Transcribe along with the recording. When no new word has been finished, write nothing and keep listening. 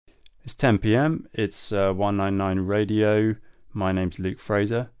It's 10 p.m. It's 199 Radio. My name's Luke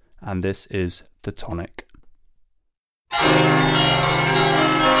Fraser, and this is The Tonic.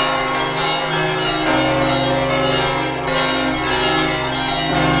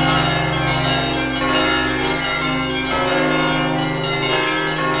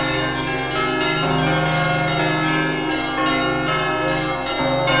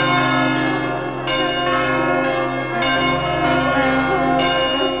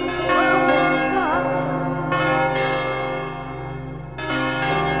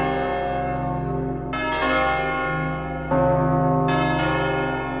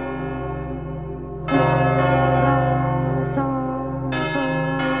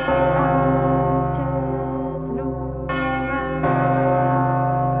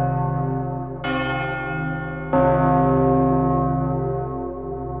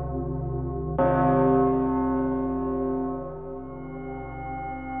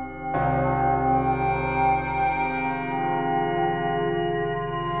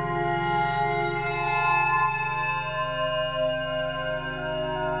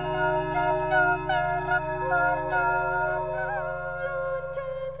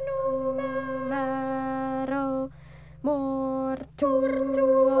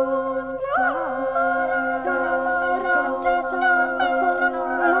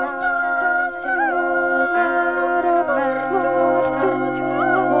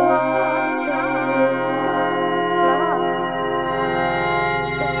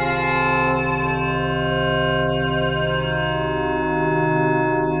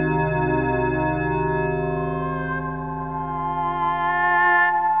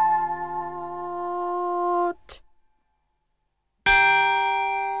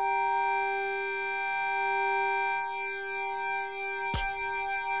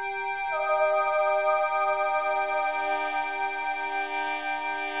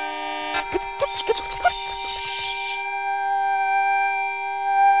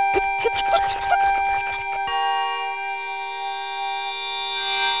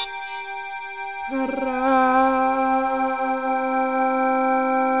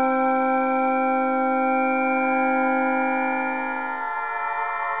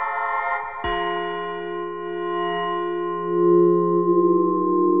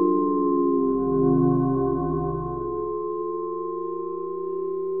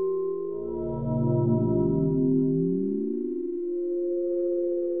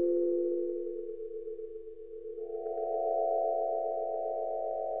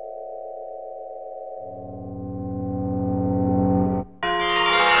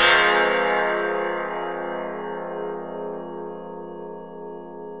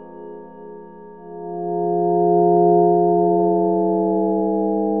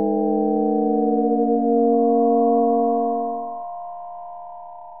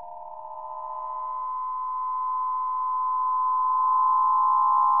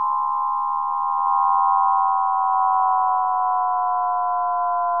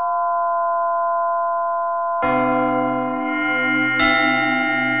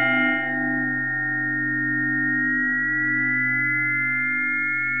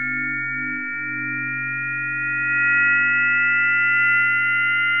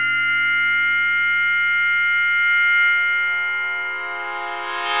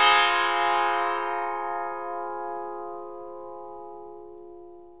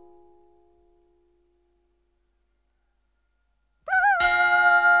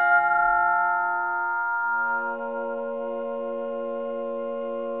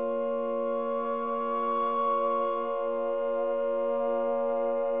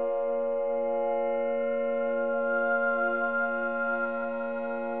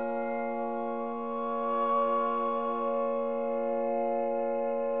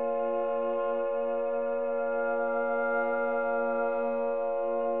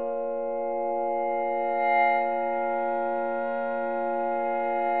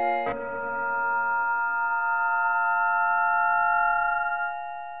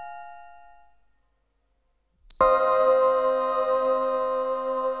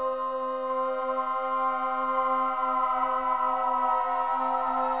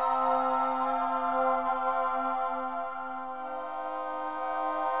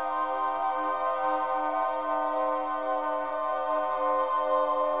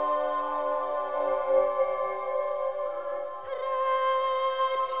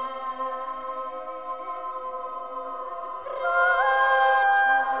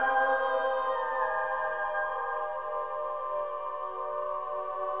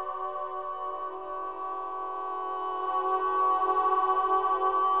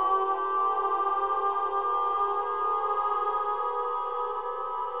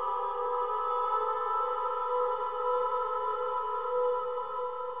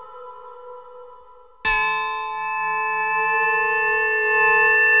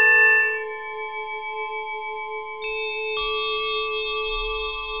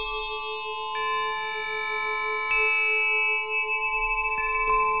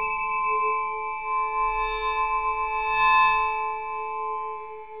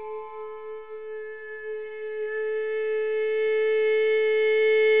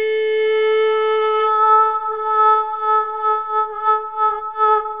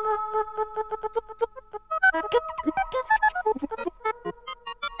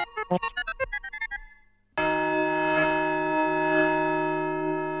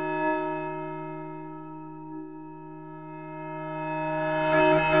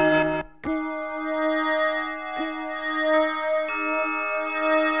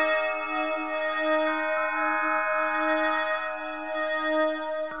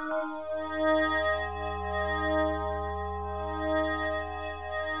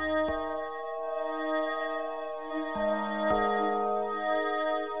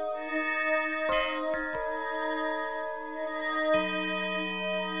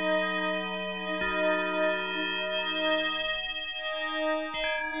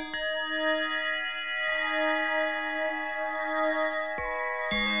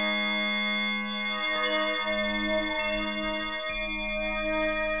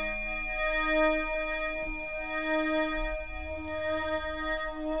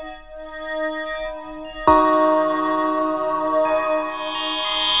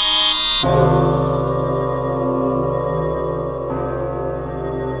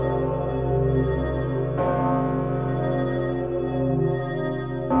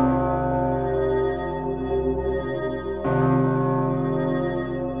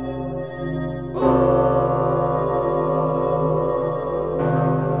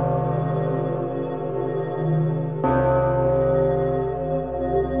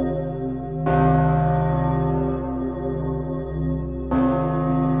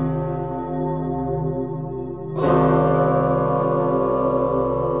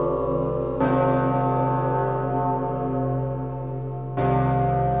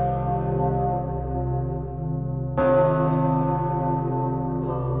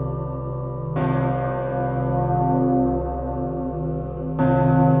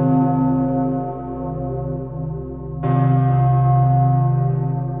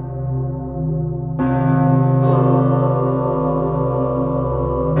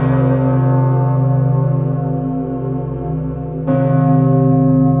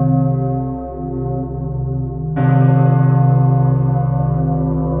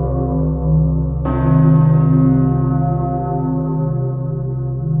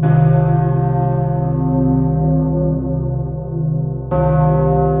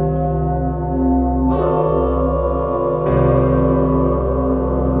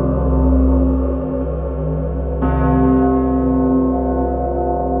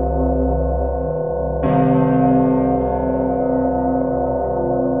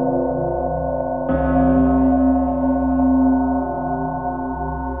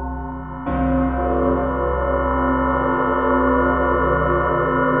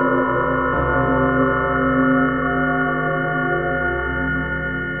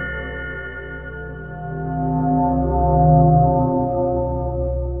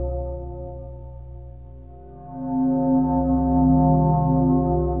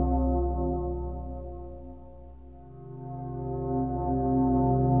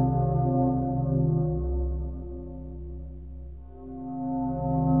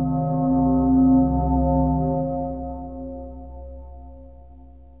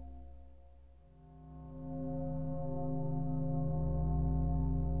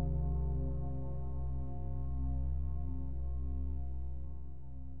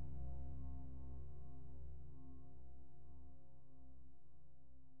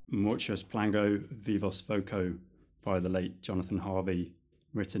 Muchos Plango Vivos Voco by the late Jonathan Harvey,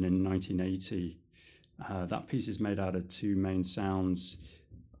 written in 1980. That piece is made out of two main sounds,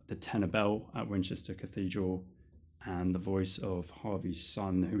 the tenor bell at Winchester Cathedral and the voice of Harvey's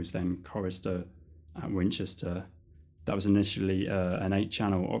son, who was then chorister at Winchester. That was initially an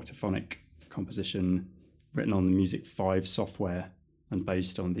 8-channel octaphonic composition written on the Music 5 software and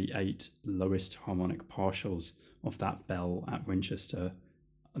based on the 8 lowest harmonic partials of that bell at Winchester.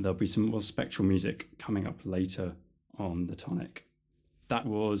 And there'll be some more spectral music coming up later on the Tonic. That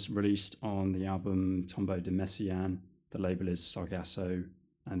was released on the album Tombeau de Messiaen. The label is Sargasso,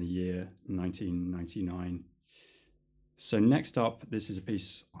 and the year 1999. So next up, this is a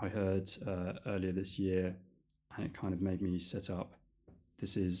piece I heard earlier this year, and it kind of made me sit up.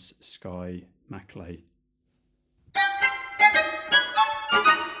 This is Sky Maclay.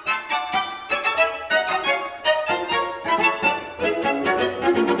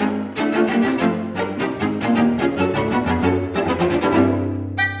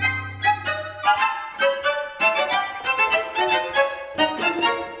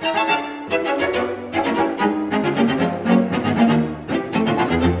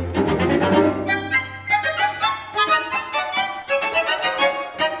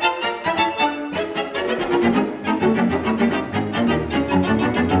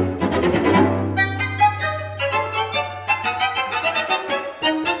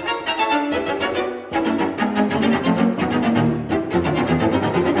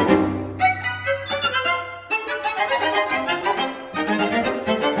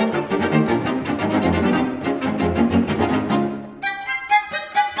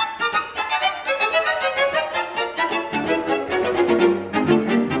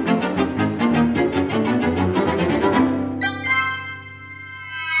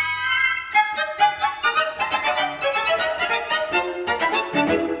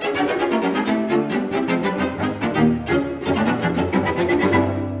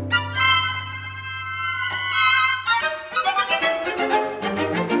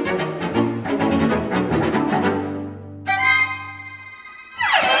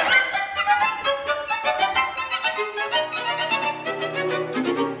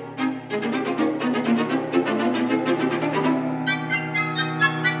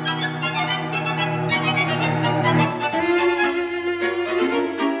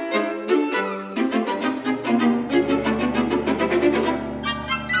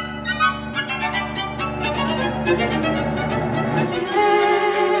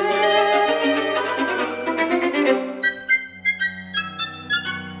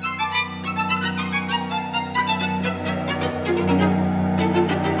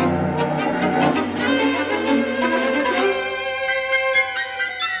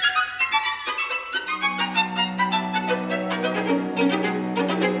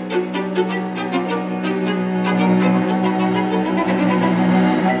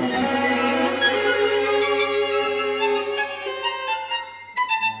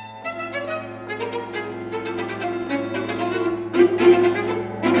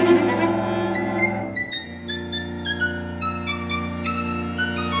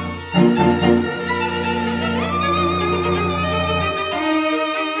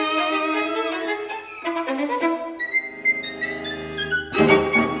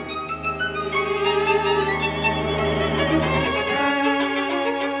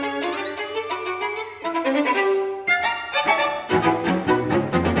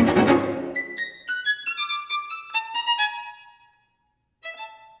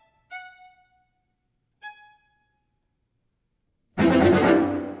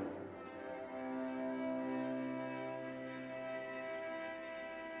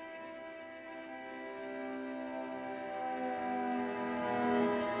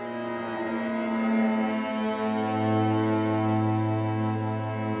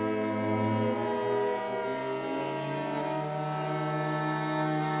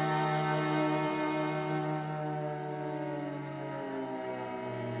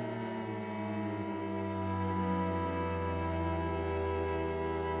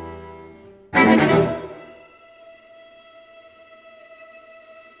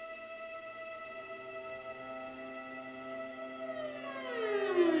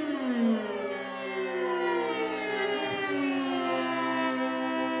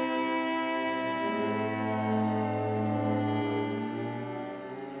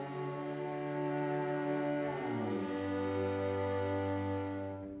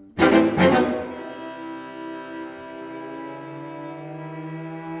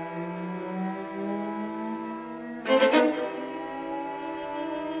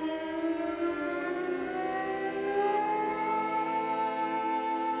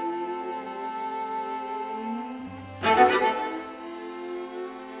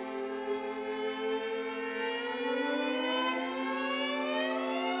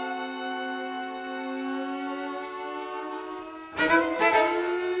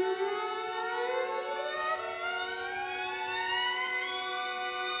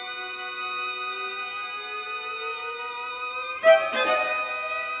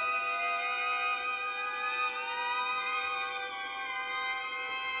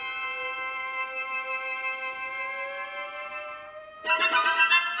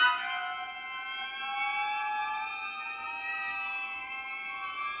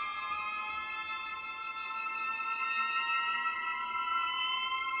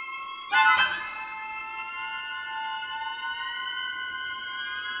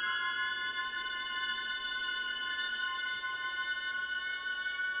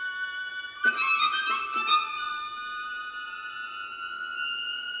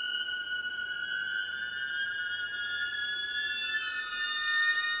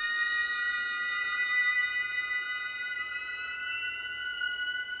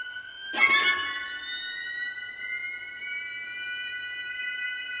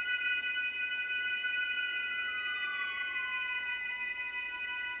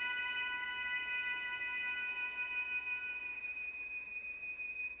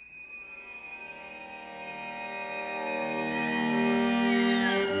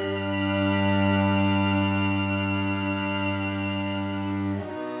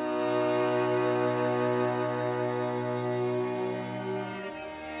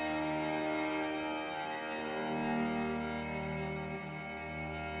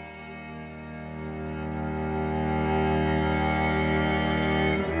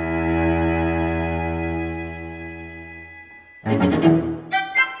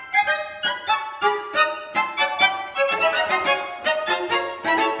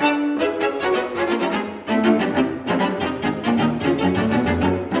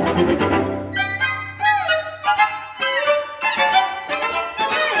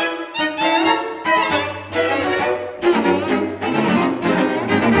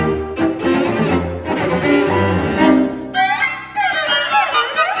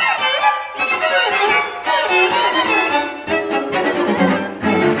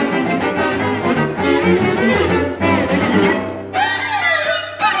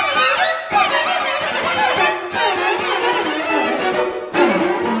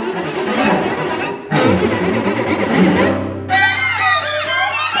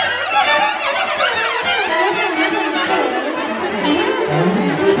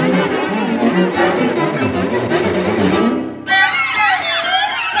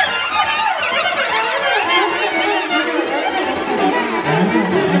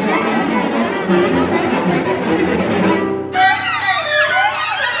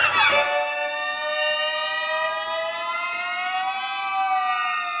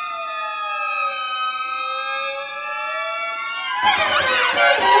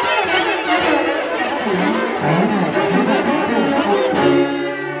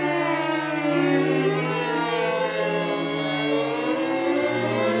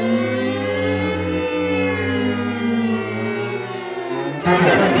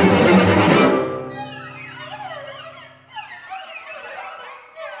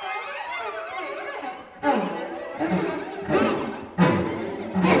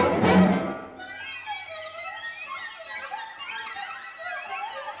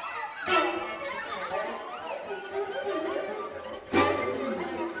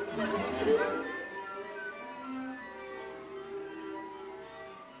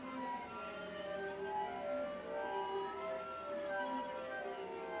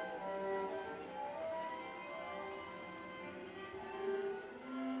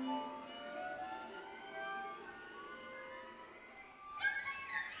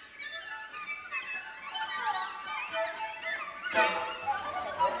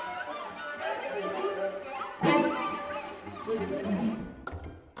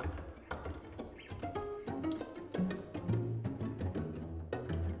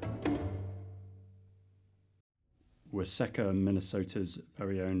 Waseca, Minnesota's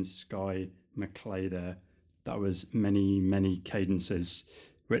very own Sky McClay there. That was many, many cadences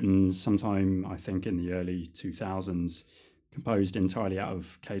written sometime, I think, in the early 2000s, composed entirely out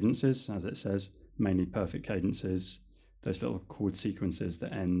of cadences, as it says, mainly perfect cadences, those little chord sequences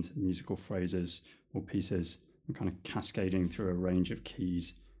that end musical phrases or pieces and kind of cascading through a range of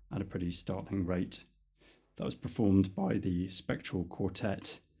keys at a pretty startling rate. That was performed by the Spectral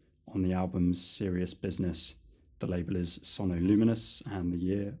Quartet on the album Serious Business. The label is Sonoluminous and the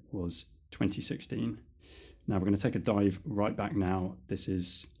year was 2016. Now we're going to take a dive right back now. This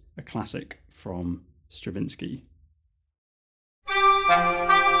is a classic from Stravinsky.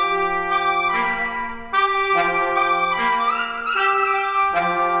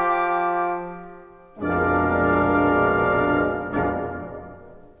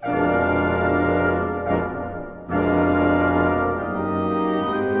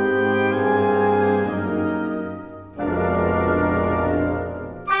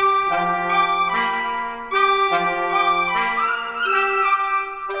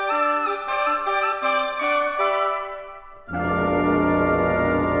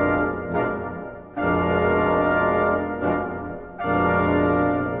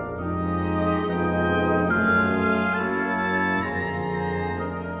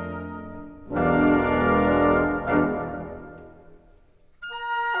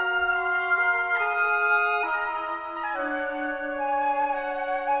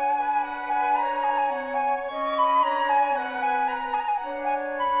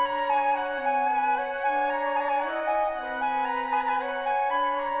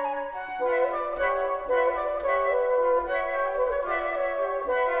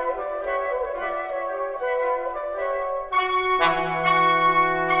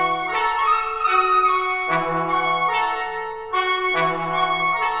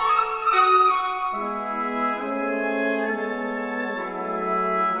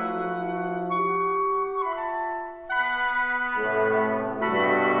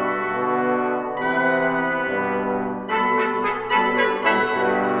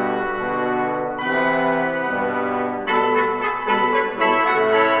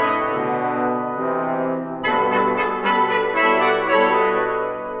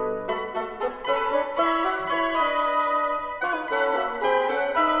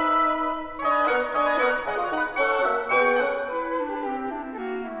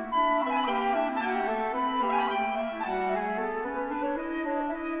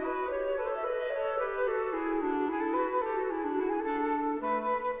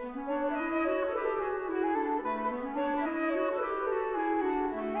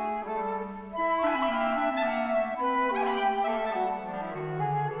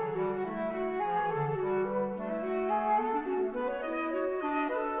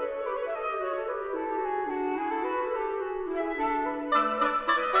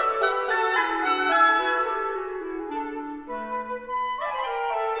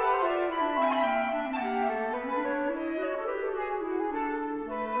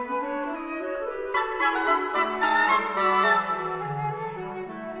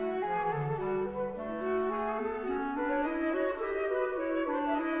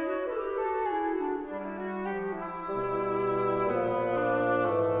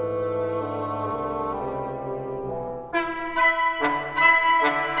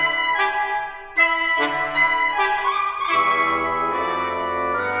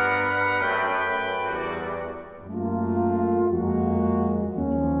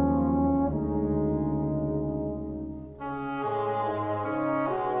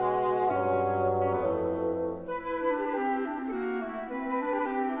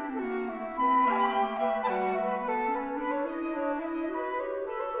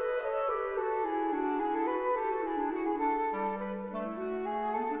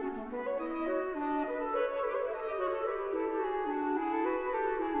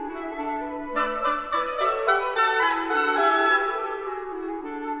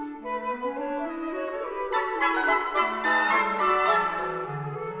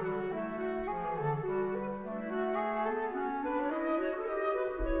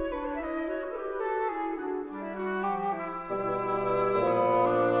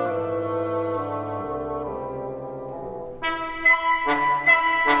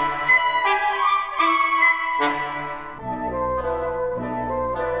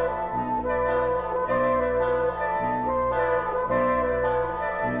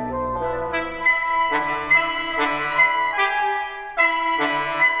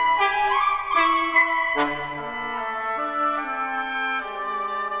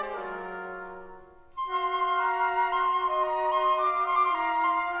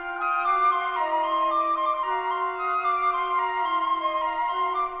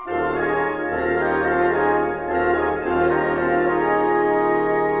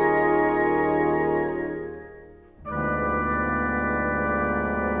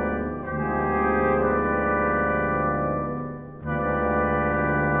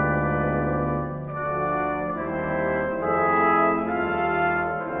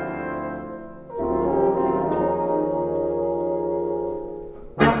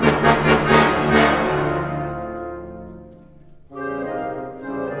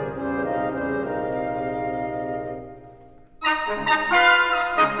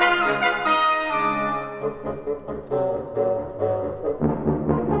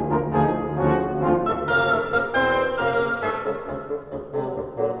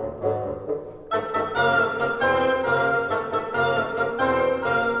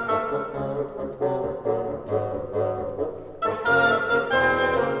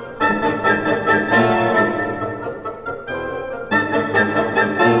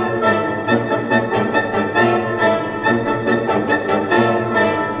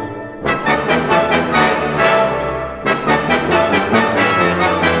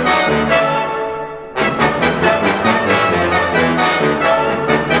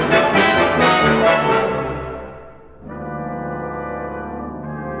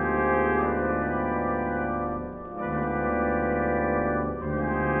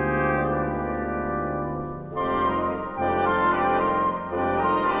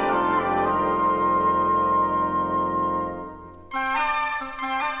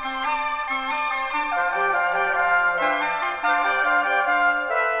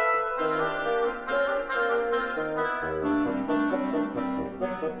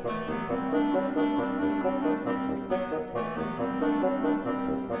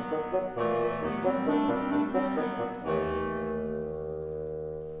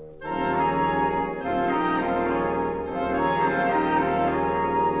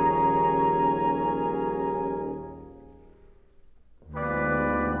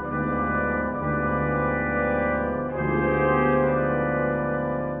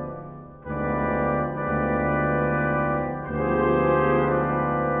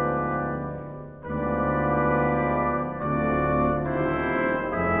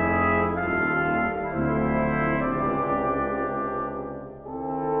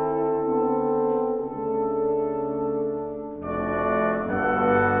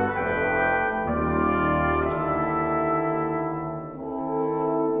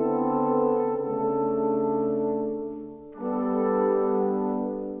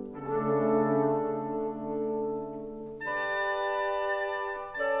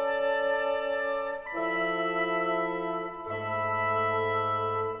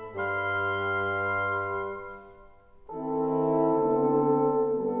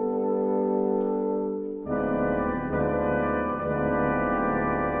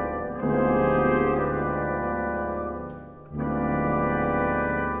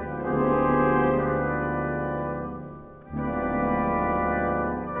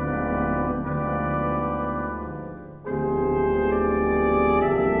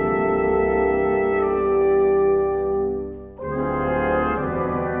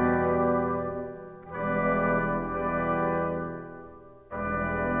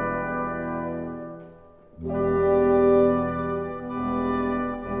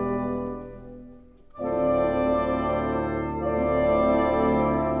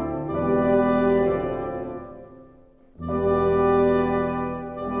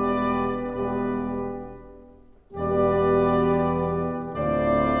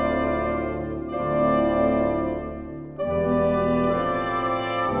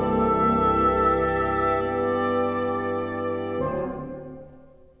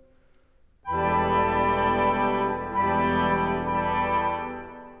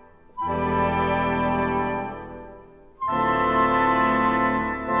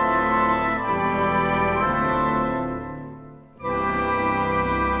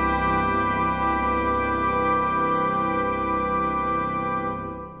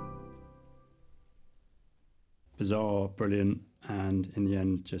 bizarre, brilliant, and in the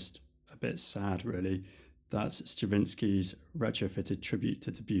end, just a bit sad, really. That's Stravinsky's retrofitted tribute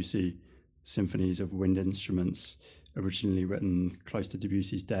to Debussy, Symphonies of Wind Instruments, originally written close to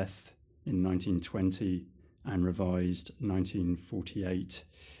Debussy's death in 1920 and revised 1948,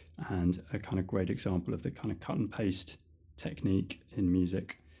 and a kind of great example of the kind of cut and paste technique in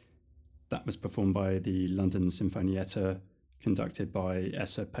music. That was performed by the London Sinfonietta, conducted by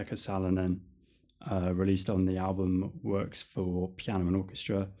Esa-Pekka Salonen, released on the album Works for Piano and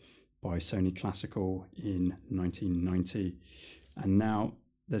Orchestra by Sony Classical in 1990. And now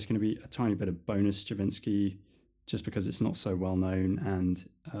there's going to be a tiny bit of bonus Stravinsky, just because it's not so well known, and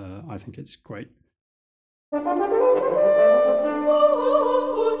I think it's great.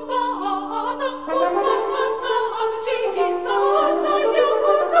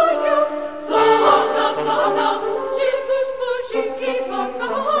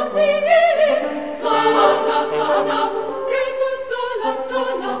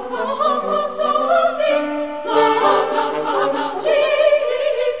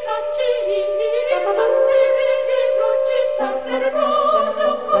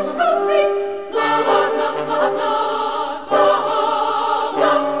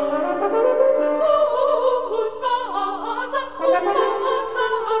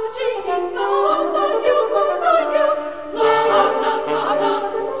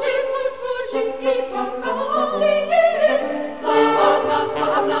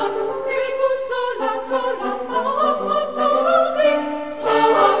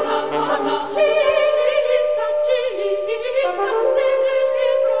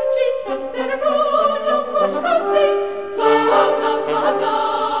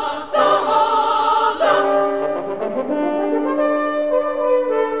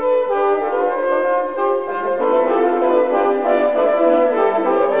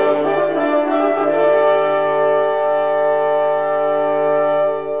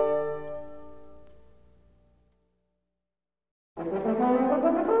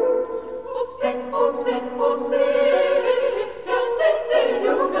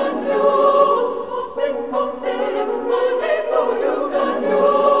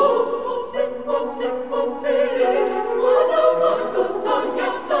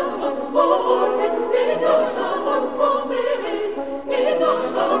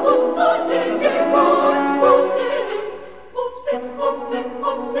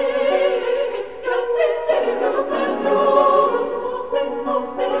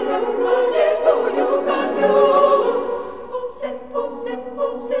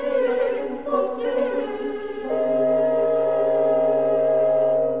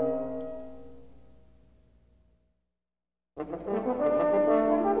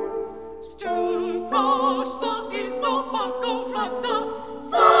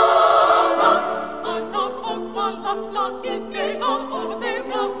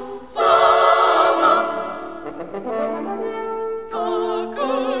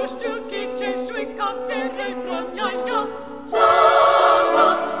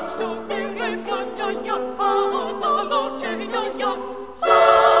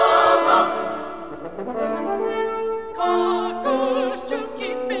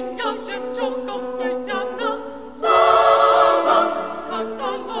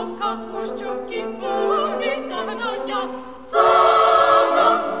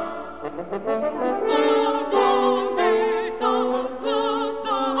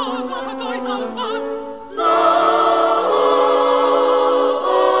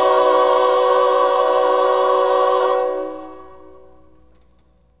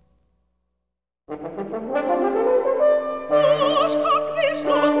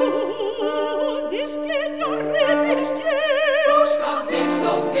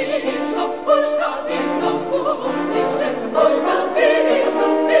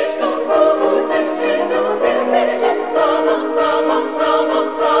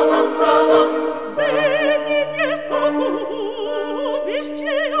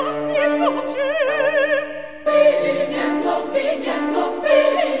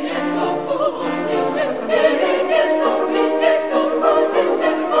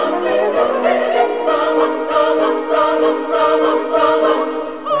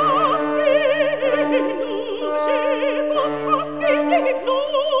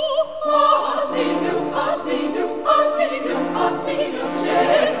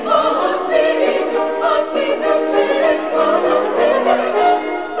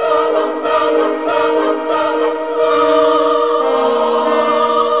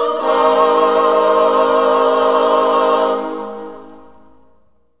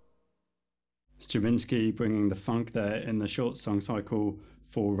 Stravinsky bringing the funk there in the short song cycle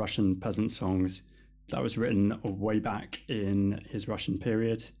for Russian peasant songs, That was written way back in his Russian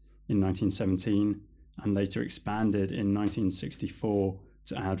period in 1917 and later expanded in 1964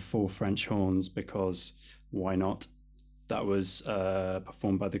 to add 4 French horns because why not? That was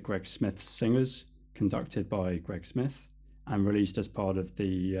performed by the Greg Smith Singers, conducted by Greg Smith, and released as part of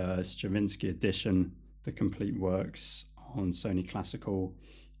the Stravinsky edition, The Complete Works, on Sony Classical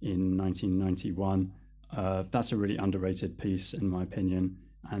in 1991. That's a really underrated piece, in my opinion,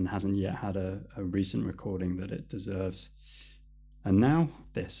 and hasn't yet had a recent recording that it deserves. And now,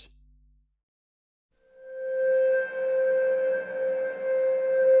 this.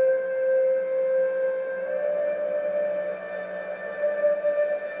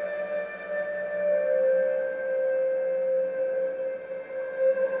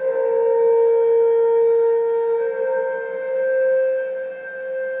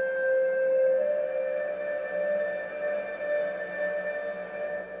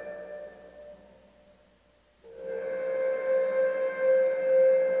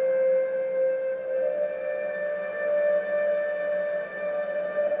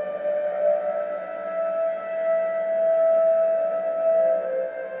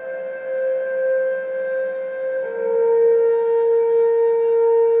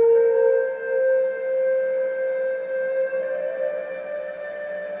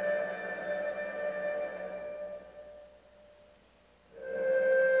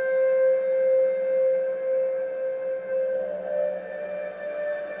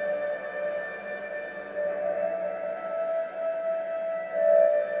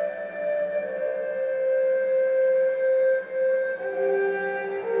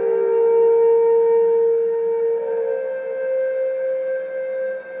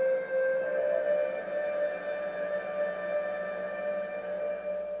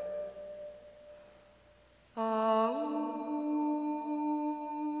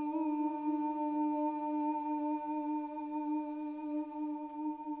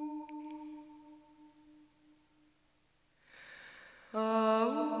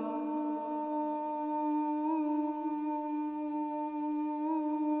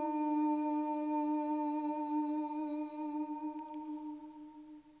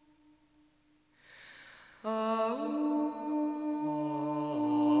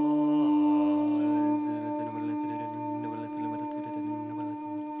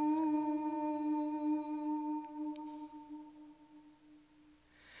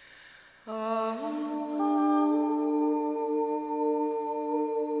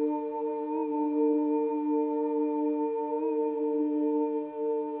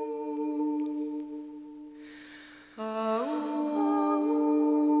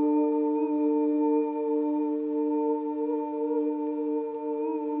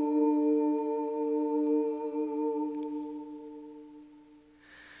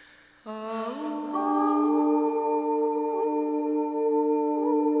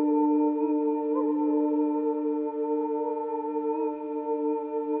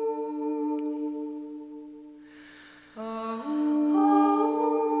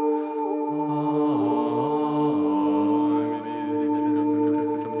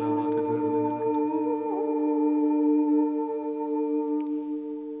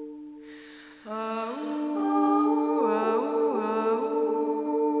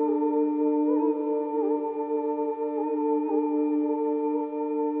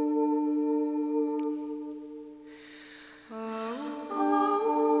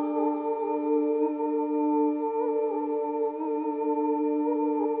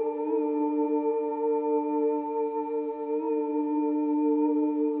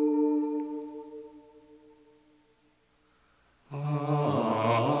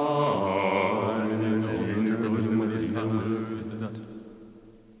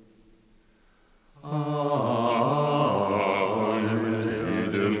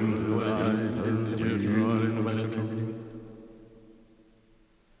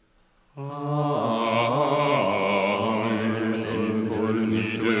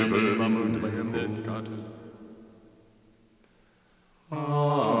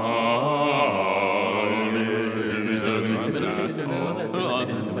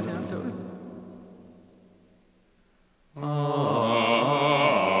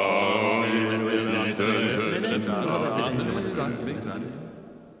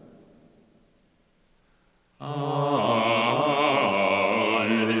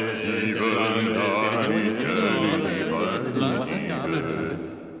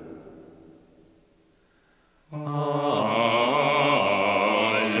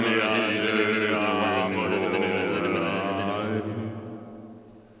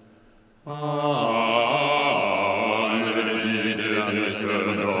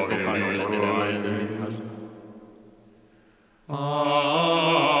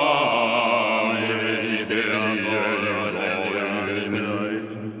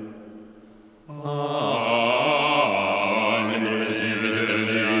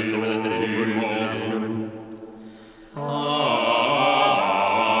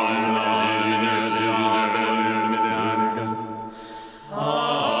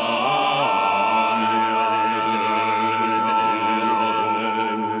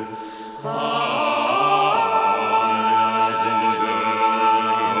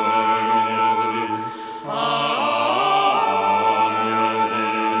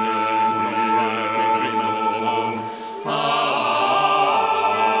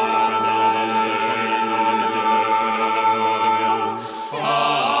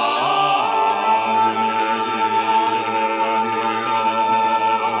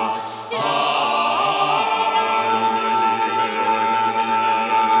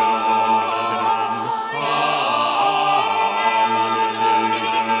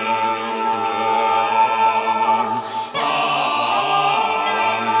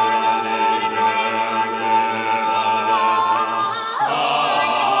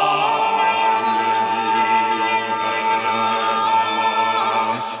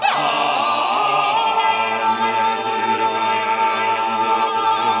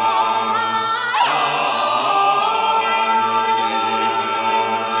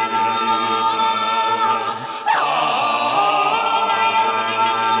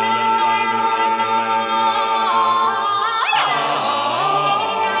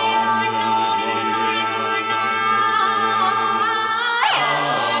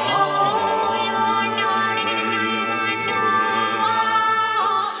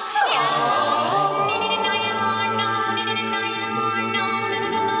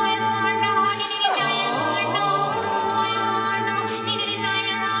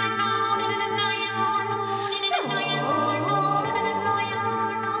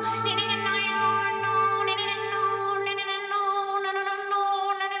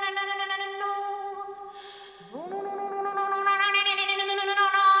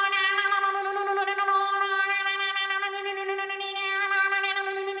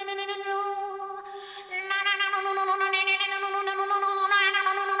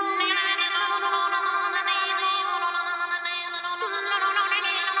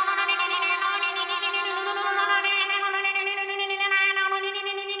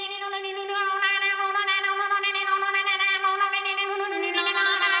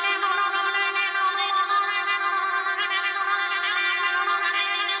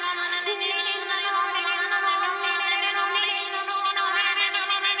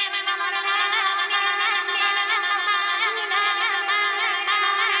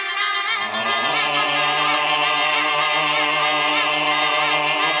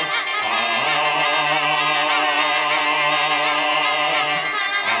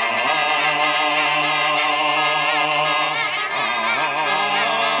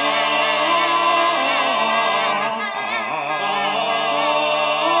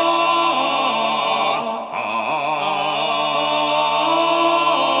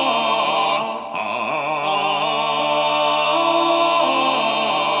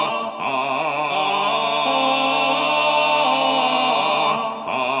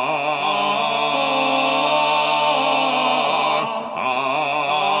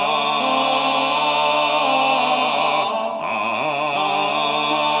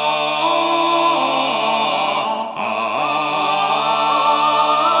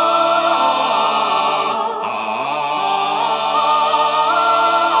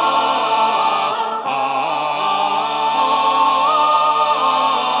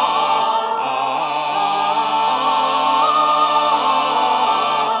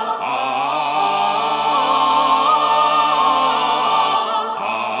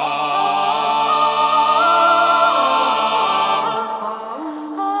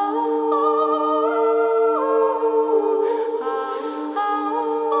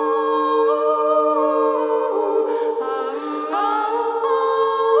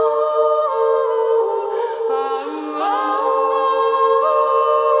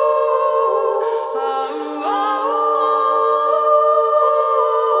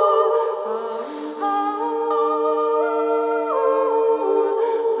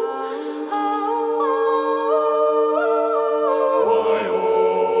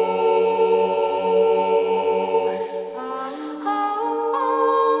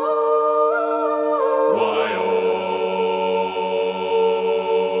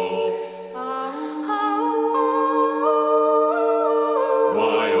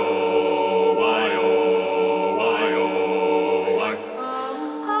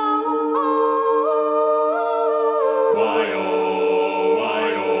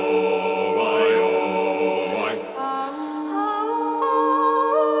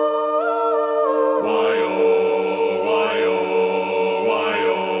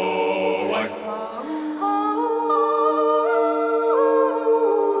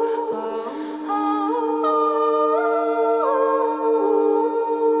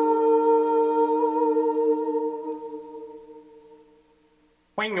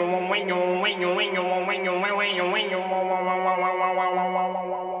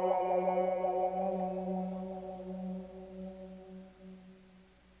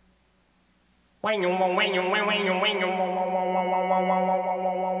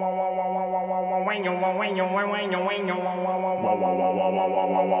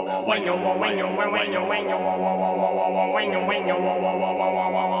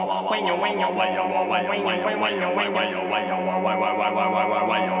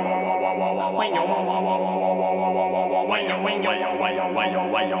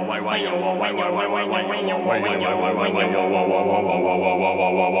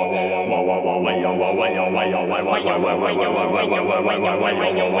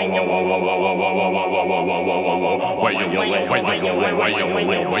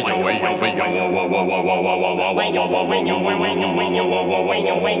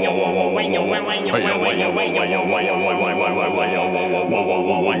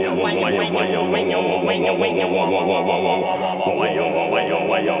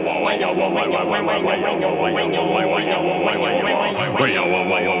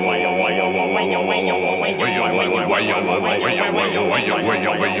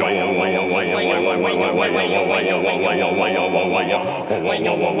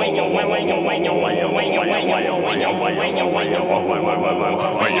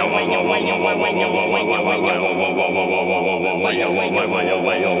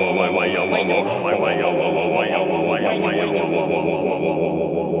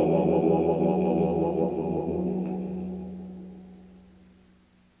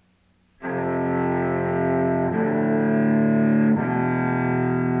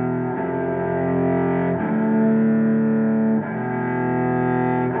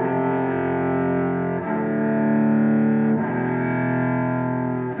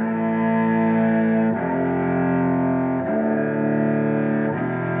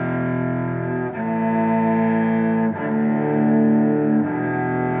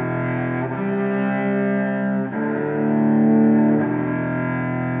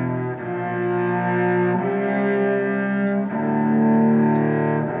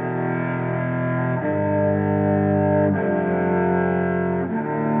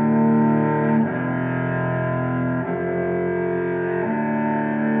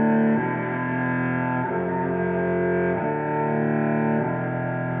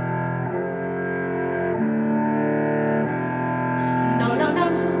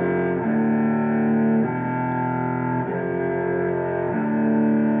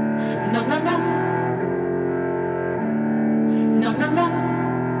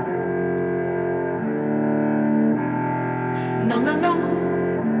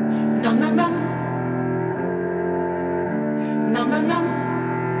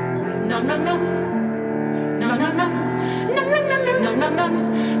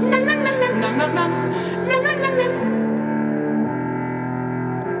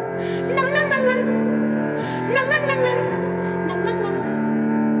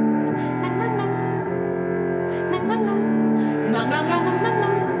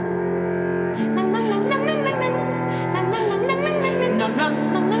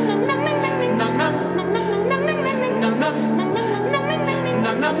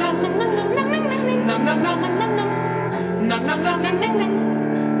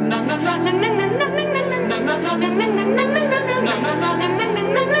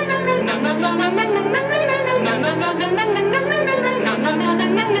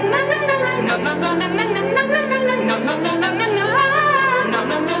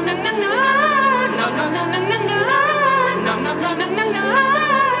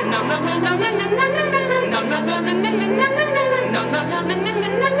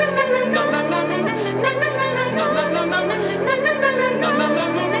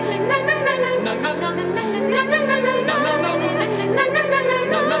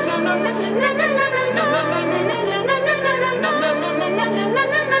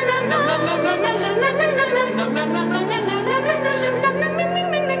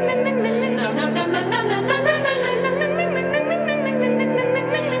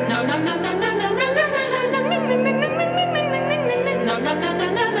 No, no, no.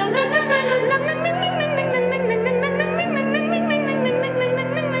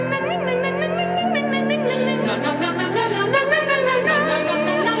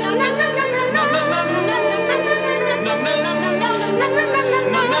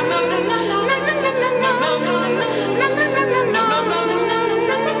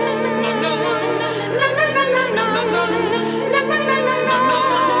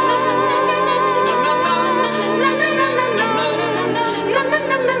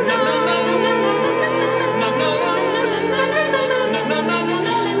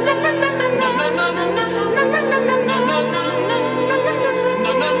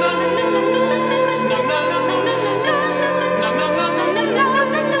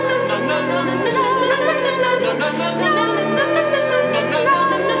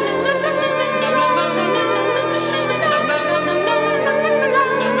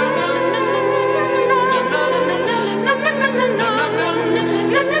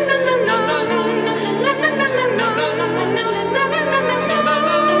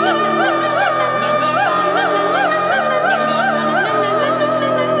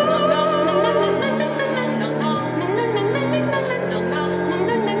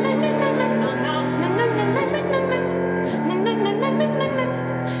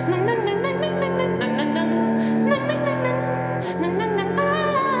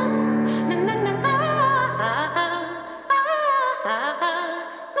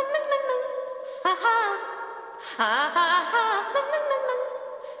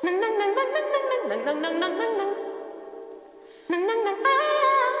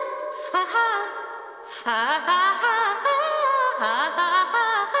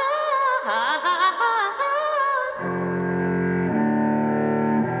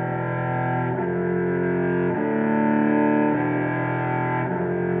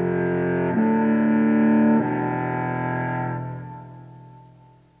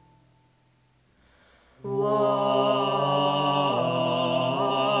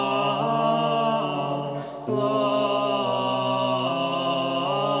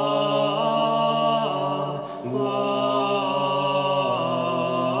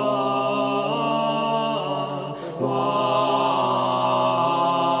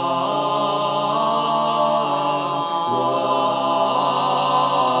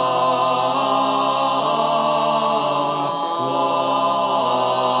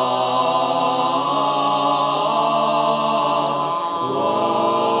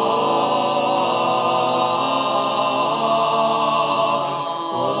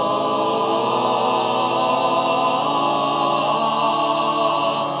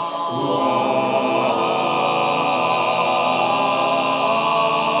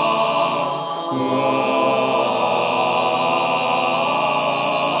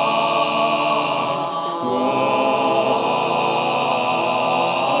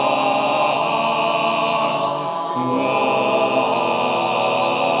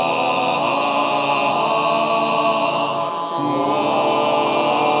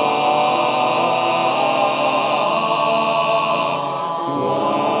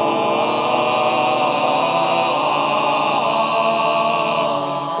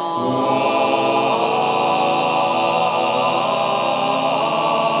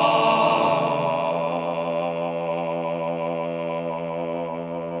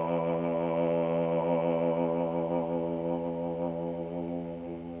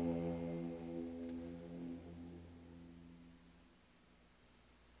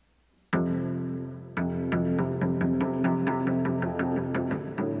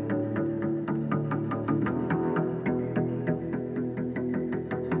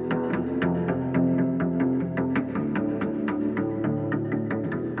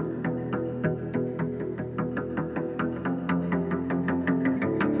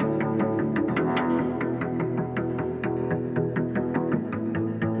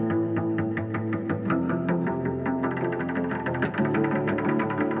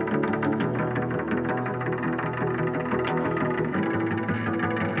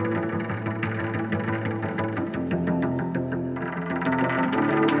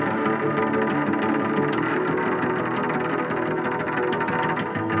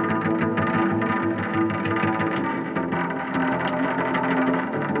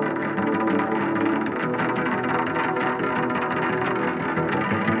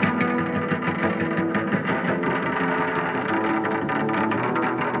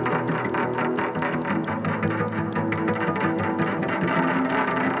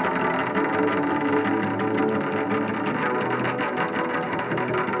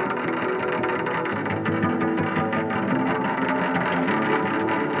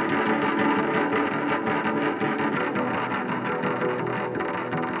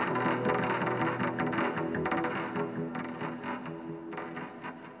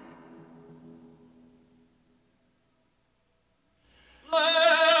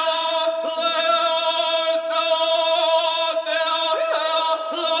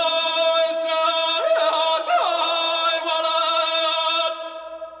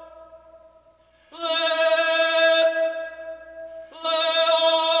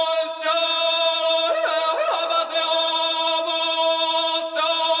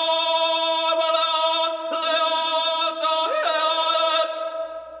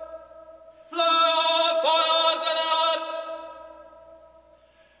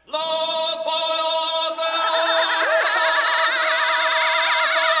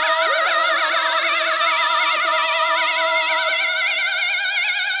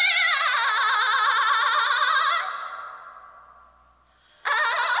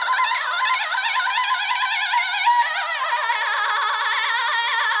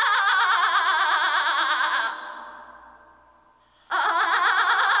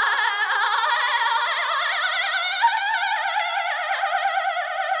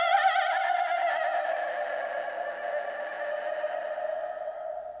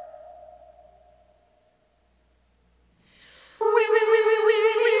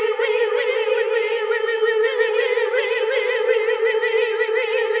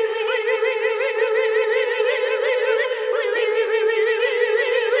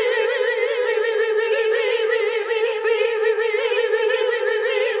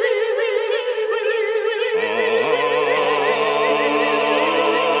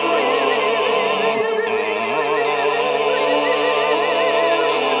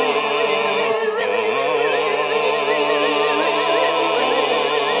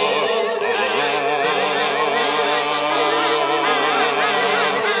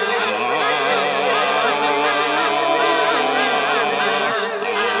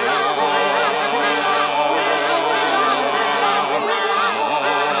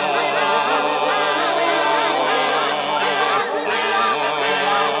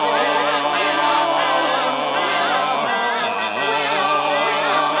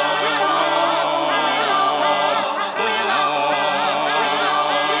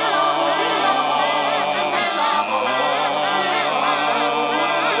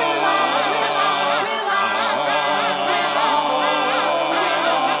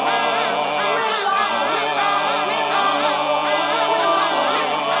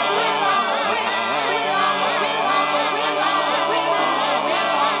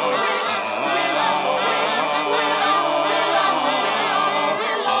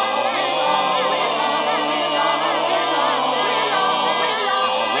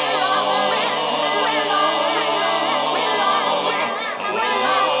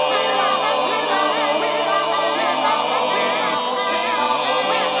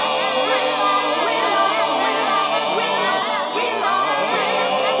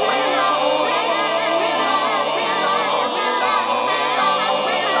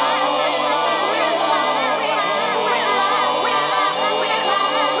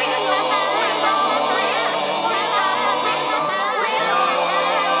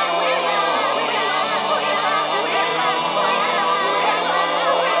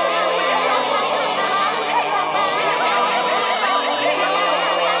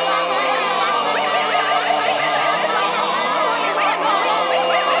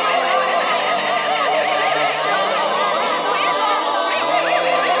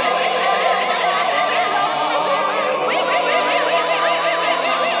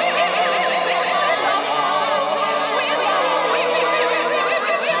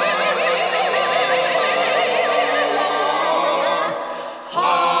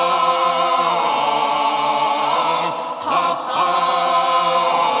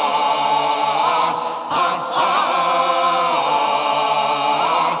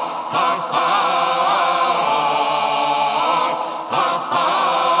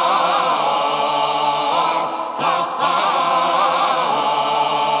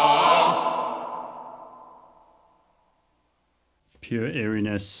 pure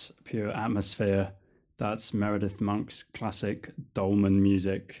eeriness, pure atmosphere. That's Meredith Monk's classic Dolman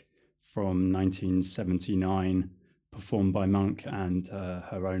music from 1979, performed by Monk and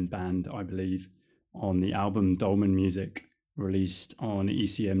her own band, I believe, on the album Dolman Music, released on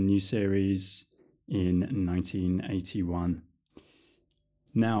ECM New Series in 1981.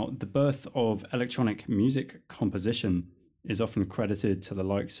 Now, the birth of electronic music composition is often credited to the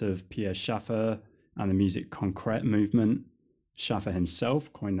likes of Pierre Schaeffer and the musique concrète movement. Schaeffer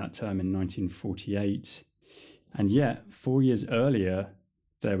himself coined that term in 1948. And yet, 4 years earlier,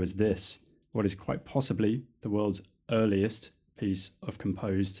 there was this, what is quite possibly the world's earliest piece of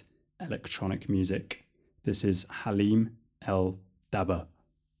composed electronic music. This is Halim El-Dabba.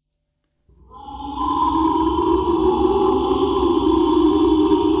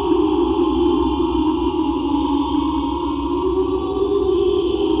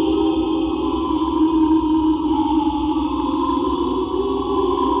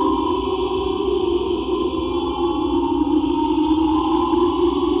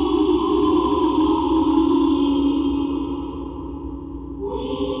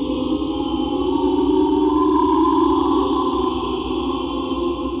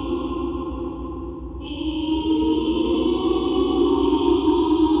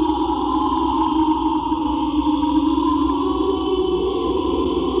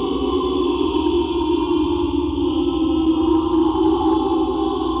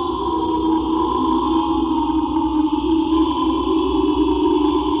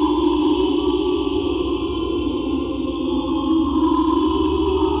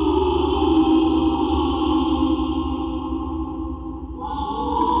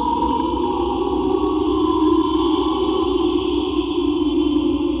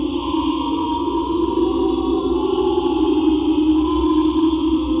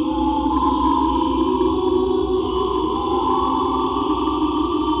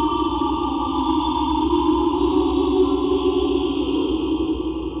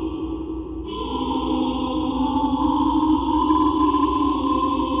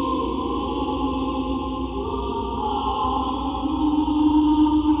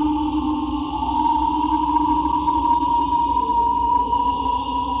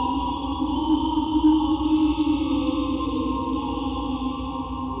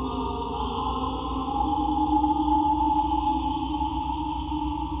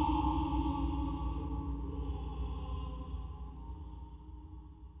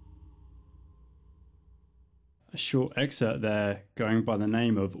 A short excerpt there going by the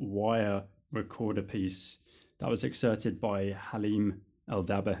name of Wire Recorder Piece that was excerpted by Halim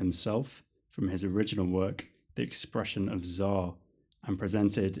El-Dabba himself from his original work, The Expression of Czar, and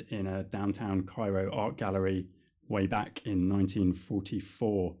presented in a downtown Cairo art gallery way back in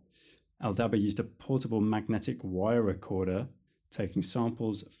 1944. El-Dabba used a portable magnetic wire recorder, taking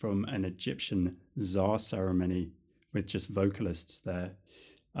samples from an Egyptian Czar ceremony with just vocalists there.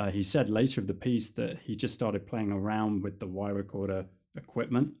 He said later of the piece that he just started playing around with the wire recorder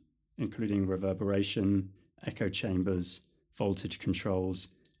equipment, including reverberation, echo chambers, voltage controls,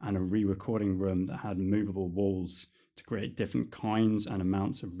 and a re-recording room that had movable walls to create different kinds and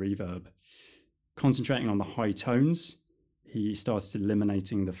amounts of reverb. Concentrating on the high tones, he started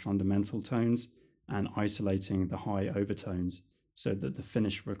eliminating the fundamental tones and isolating the high overtones so that the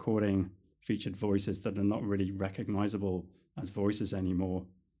finished recording featured voices that are not really recognizable as voices anymore,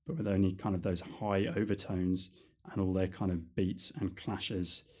 but with only kind of those high overtones and all their kind of beats and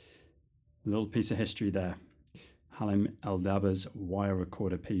clashes. A little piece of history there. Halim El-Dabba's wire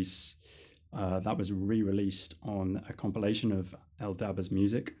recorder piece that was re-released on a compilation of El-Dabba's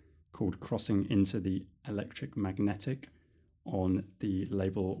music called Crossing into the Electric Magnetic on the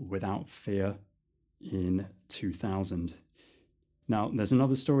label Without Fear in 2000. Now, there's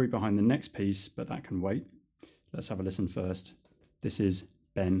another story behind the next piece, but that can wait. Let's have a listen first. This is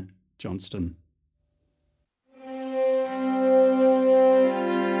Ben Johnston.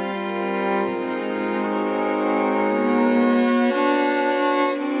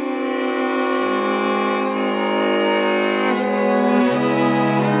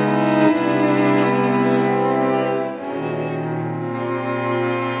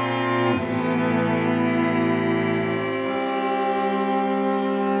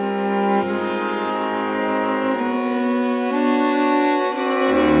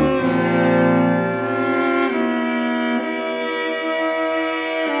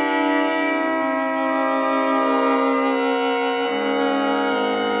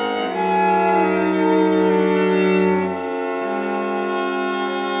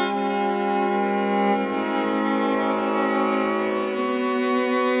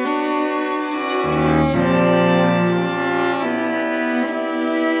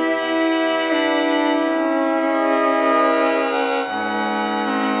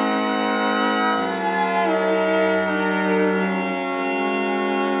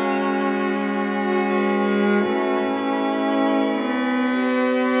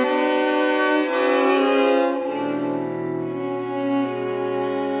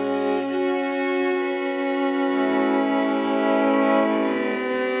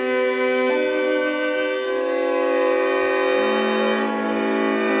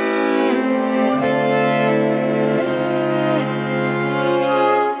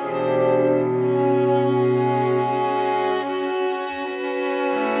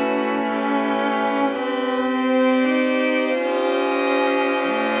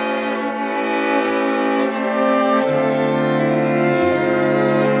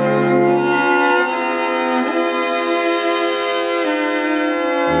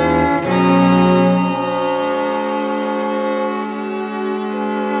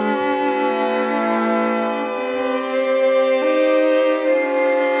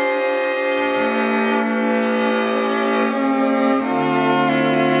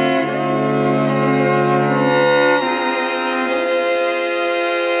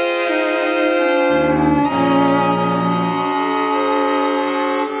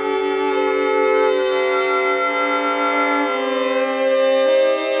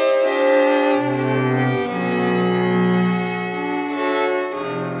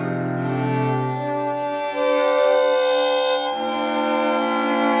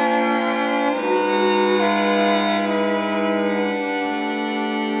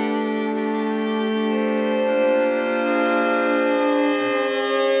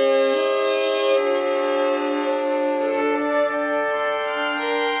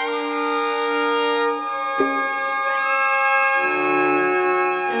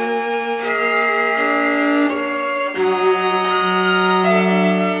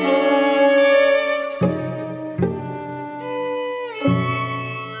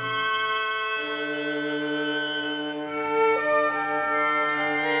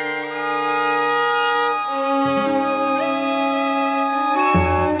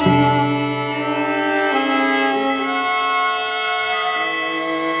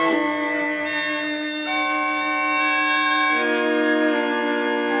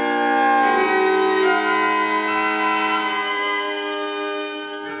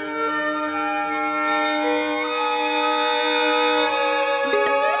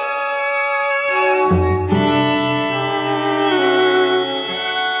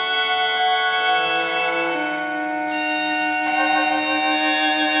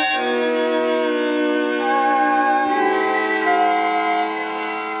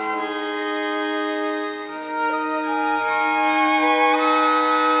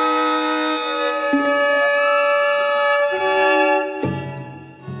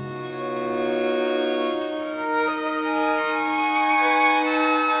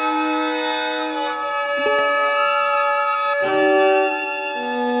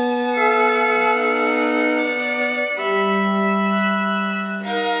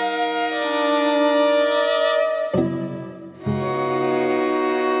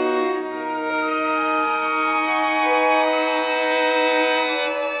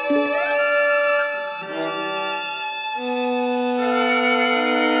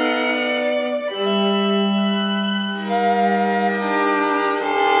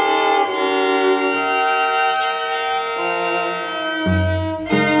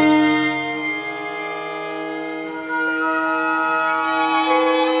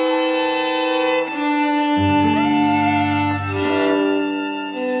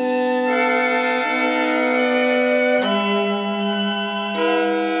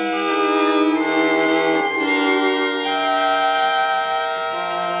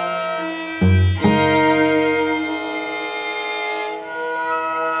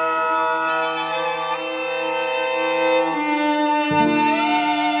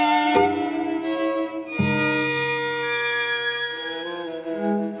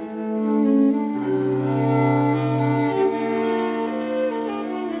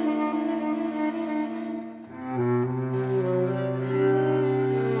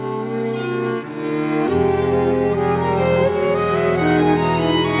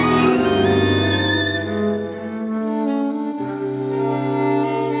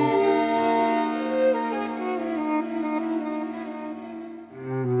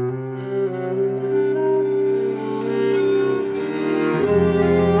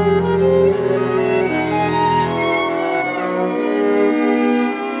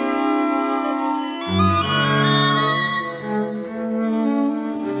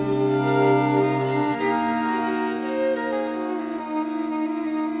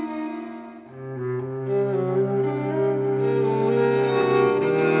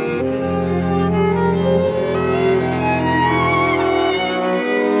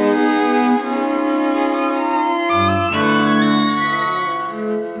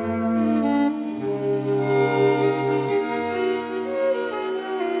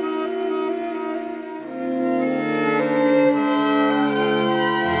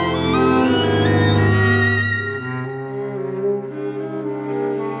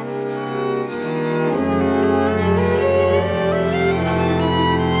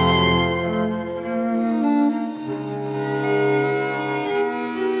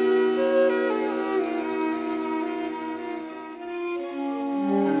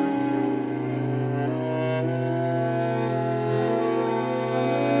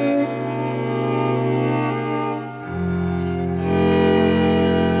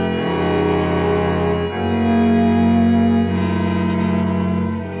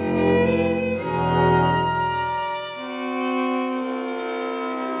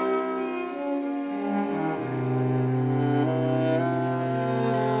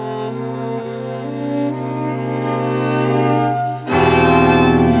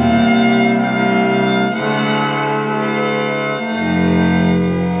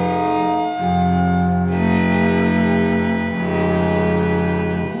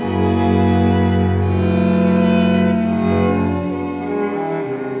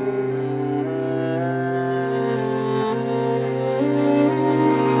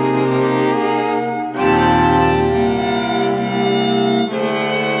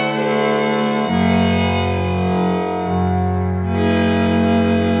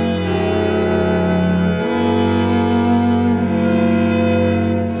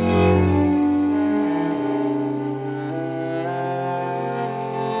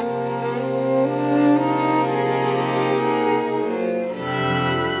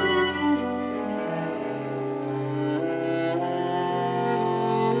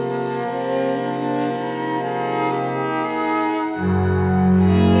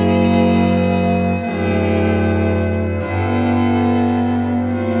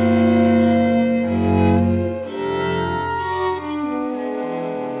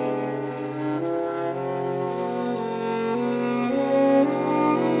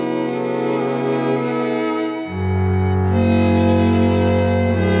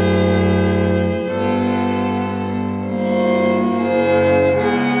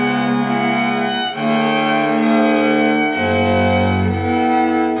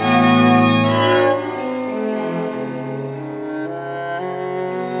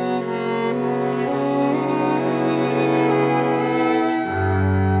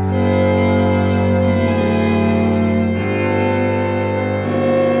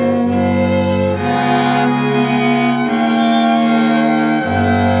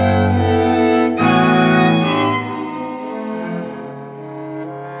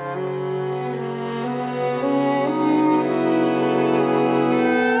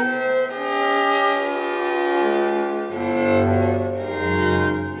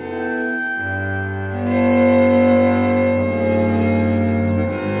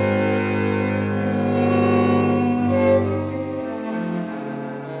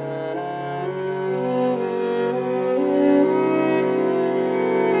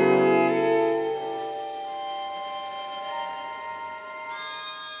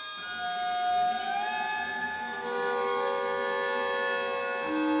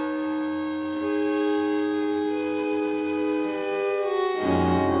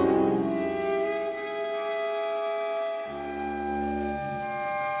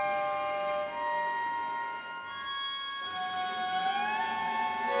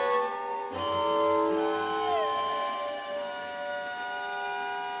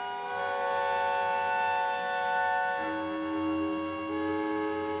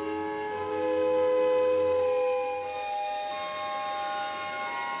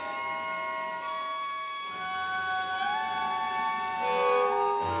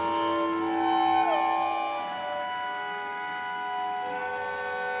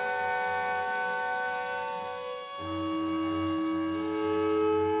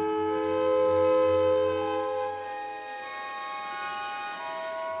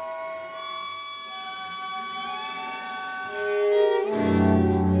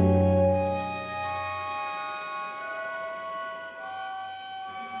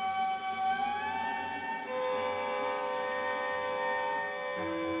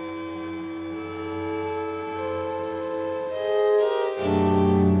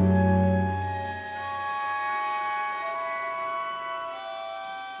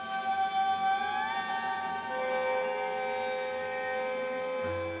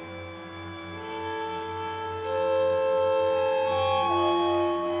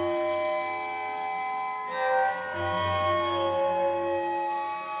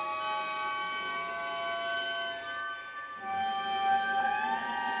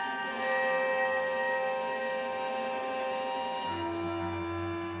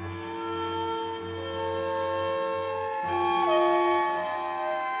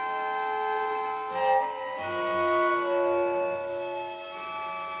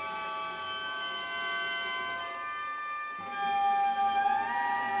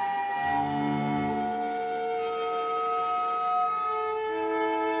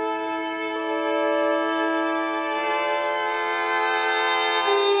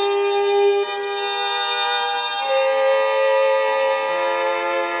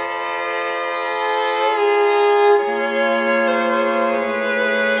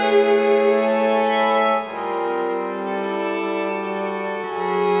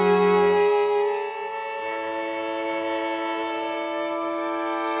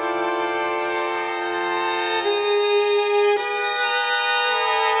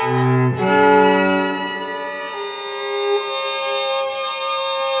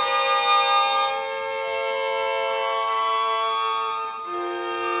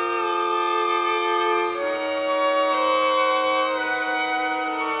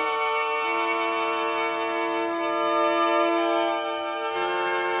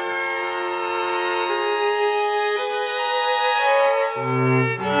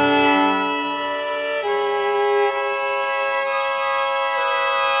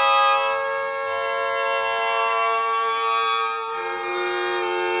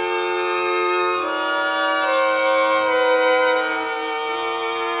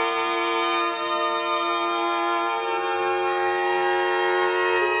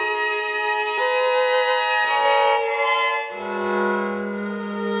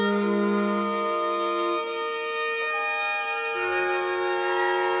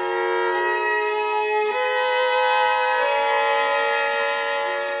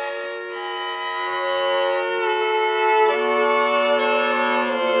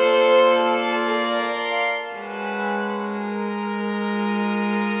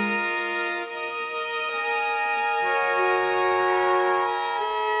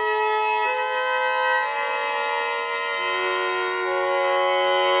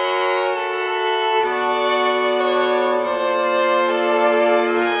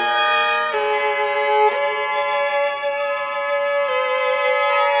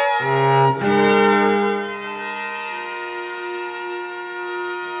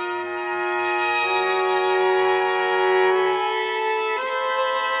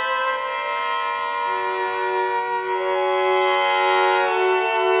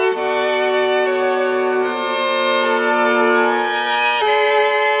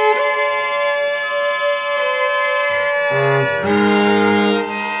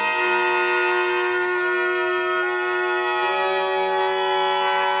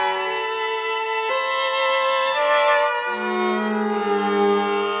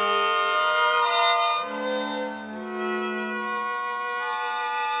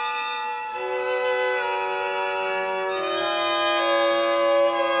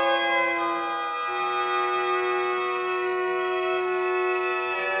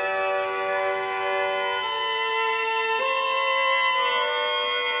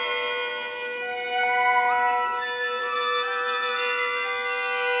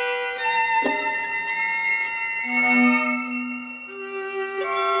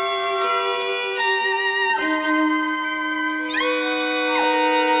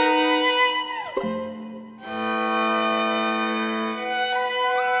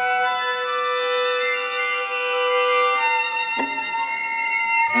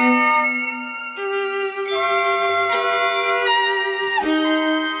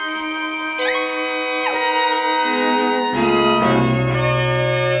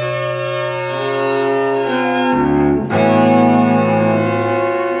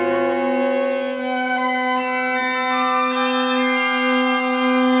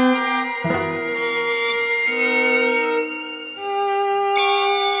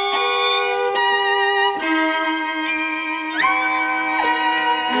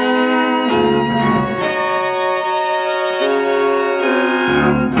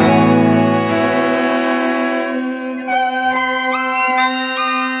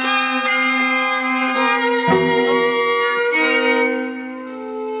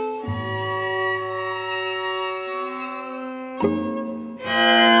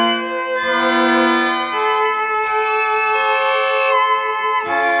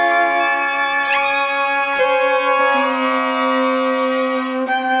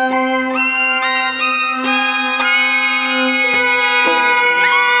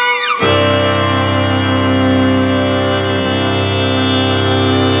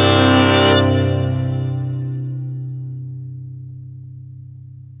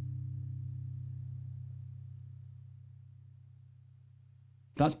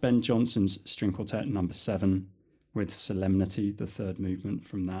 That's Ben Jonson's String Quartet number 7 with Solemnity, the third movement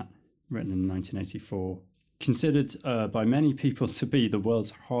from that, written in 1984. Considered by many people to be the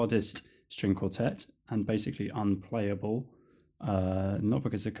world's hardest string quartet and basically unplayable, not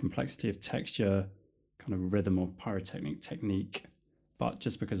because of complexity of texture, kind of rhythm or pyrotechnic technique, but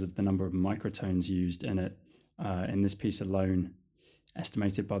just because of the number of microtones used in it. In this piece alone,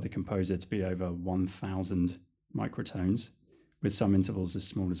 estimated by the composer to be over 1,000 microtones, with some intervals as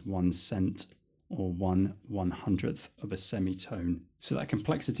small as 1 cent or 1/100th of a semitone. So that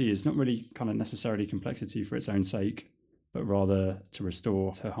complexity is not really kind of necessarily complexity for its own sake, but rather to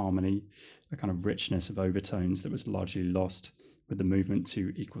restore to harmony a kind of richness of overtones that was largely lost with the movement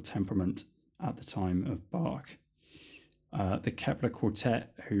to equal temperament at the time of Bach. The Kepler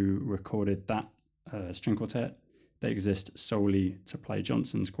Quartet, who recorded that string quartet, they exist solely to play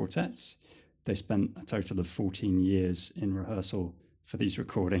Johnson's quartets. They spent a total of 14 years in rehearsal for these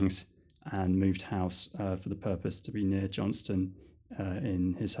recordings and moved house for the purpose to be near Johnston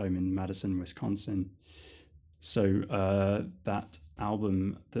in his home in Madison, Wisconsin. So that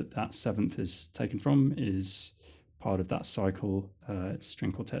album that seventh is taken from is part of that cycle. It's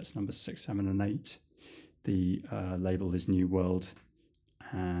string quartets number 6, 7, and 8. The label is New World,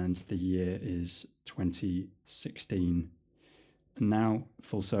 and the year is 2016. And now,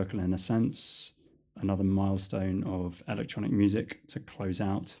 full circle in a sense, another milestone of electronic music to close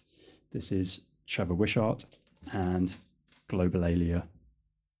out. This is Trevor Wishart and Globalalia.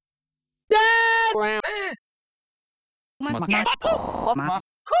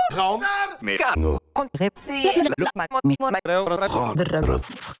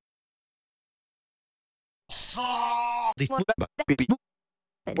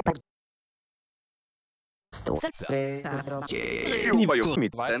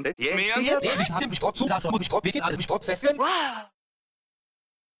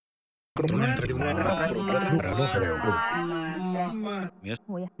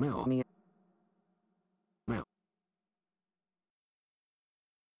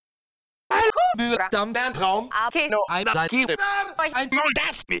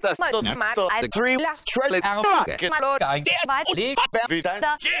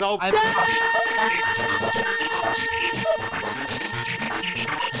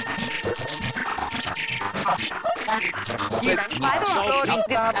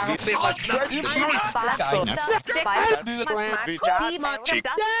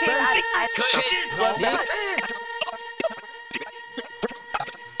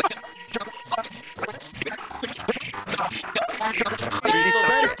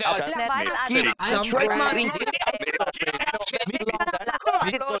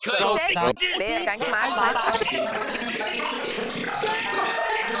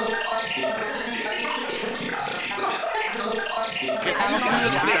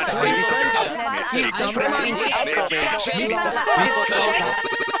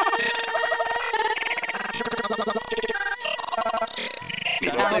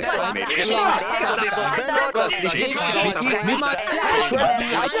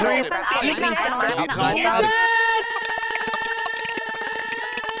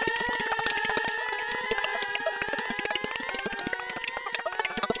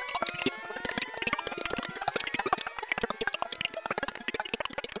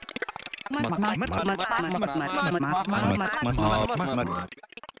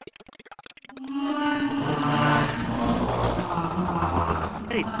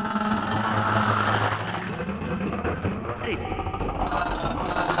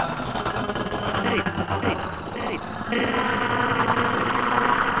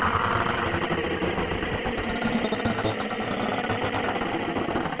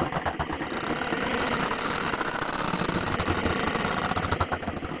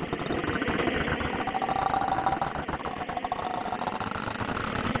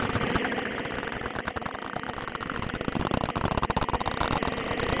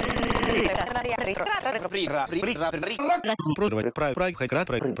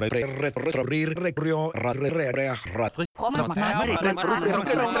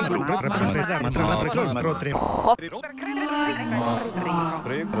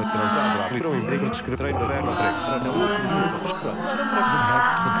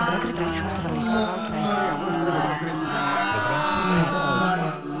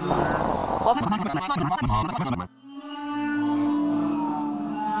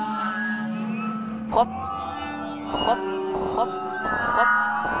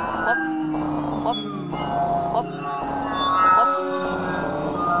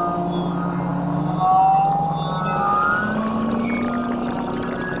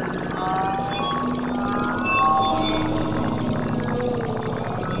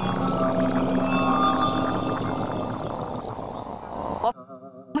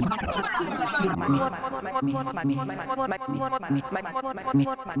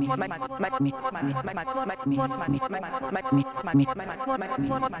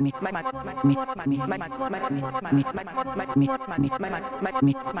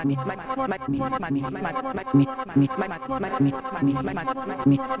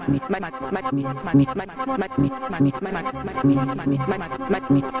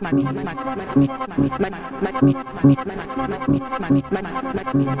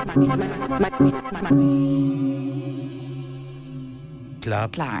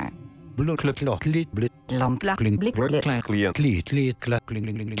 Klaar. Bloed, klok, lied, bloed. lamp kling blik cliënt kliet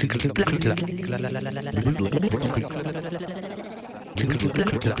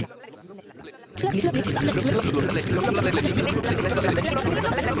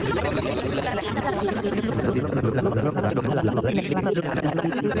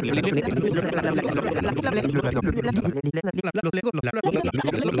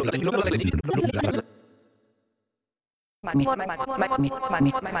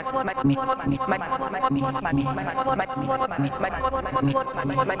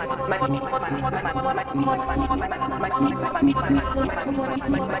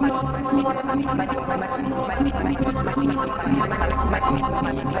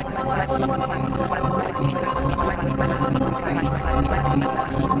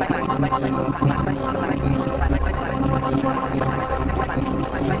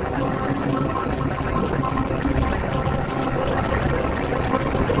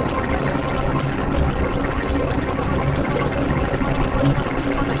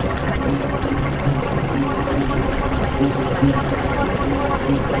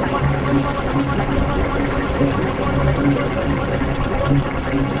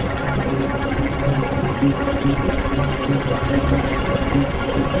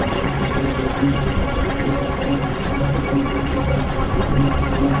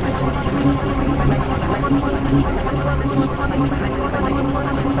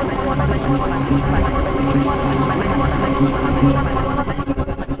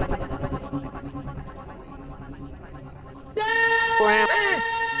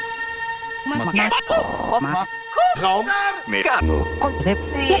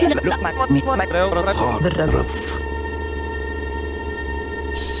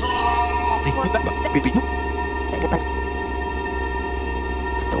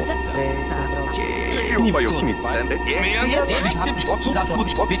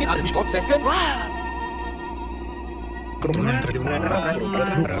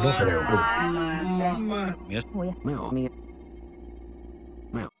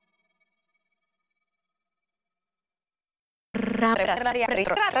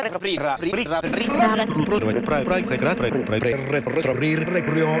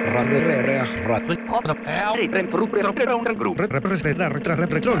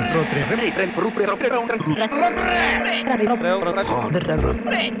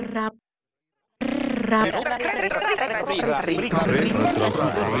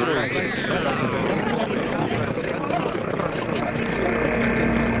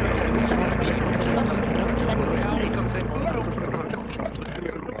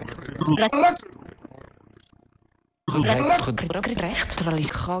Gebruikrecht, terwijl is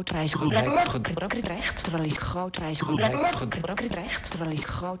grootreis gebruikrecht, terwijl is grootreis gebruikrecht, terwijl is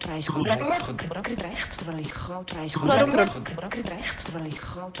grootreis gebruikrecht, terwijl is grootreis gebruikrecht, terwijl is grootreis gebruikrecht, terwijl is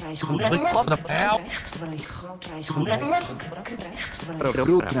grootreis gebruikrecht, terwijl is terwijl is grootreis gebruikrecht, terwijl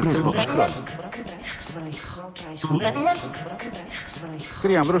is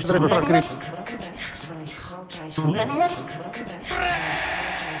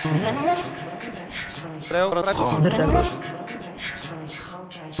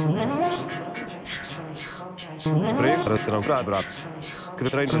Break, restaurant Praat.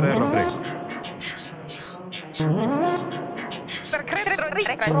 Kretrain break.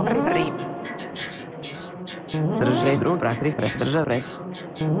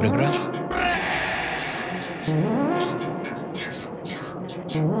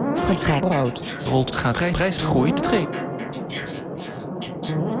 rood. Rolt gaat reis groeit het geen.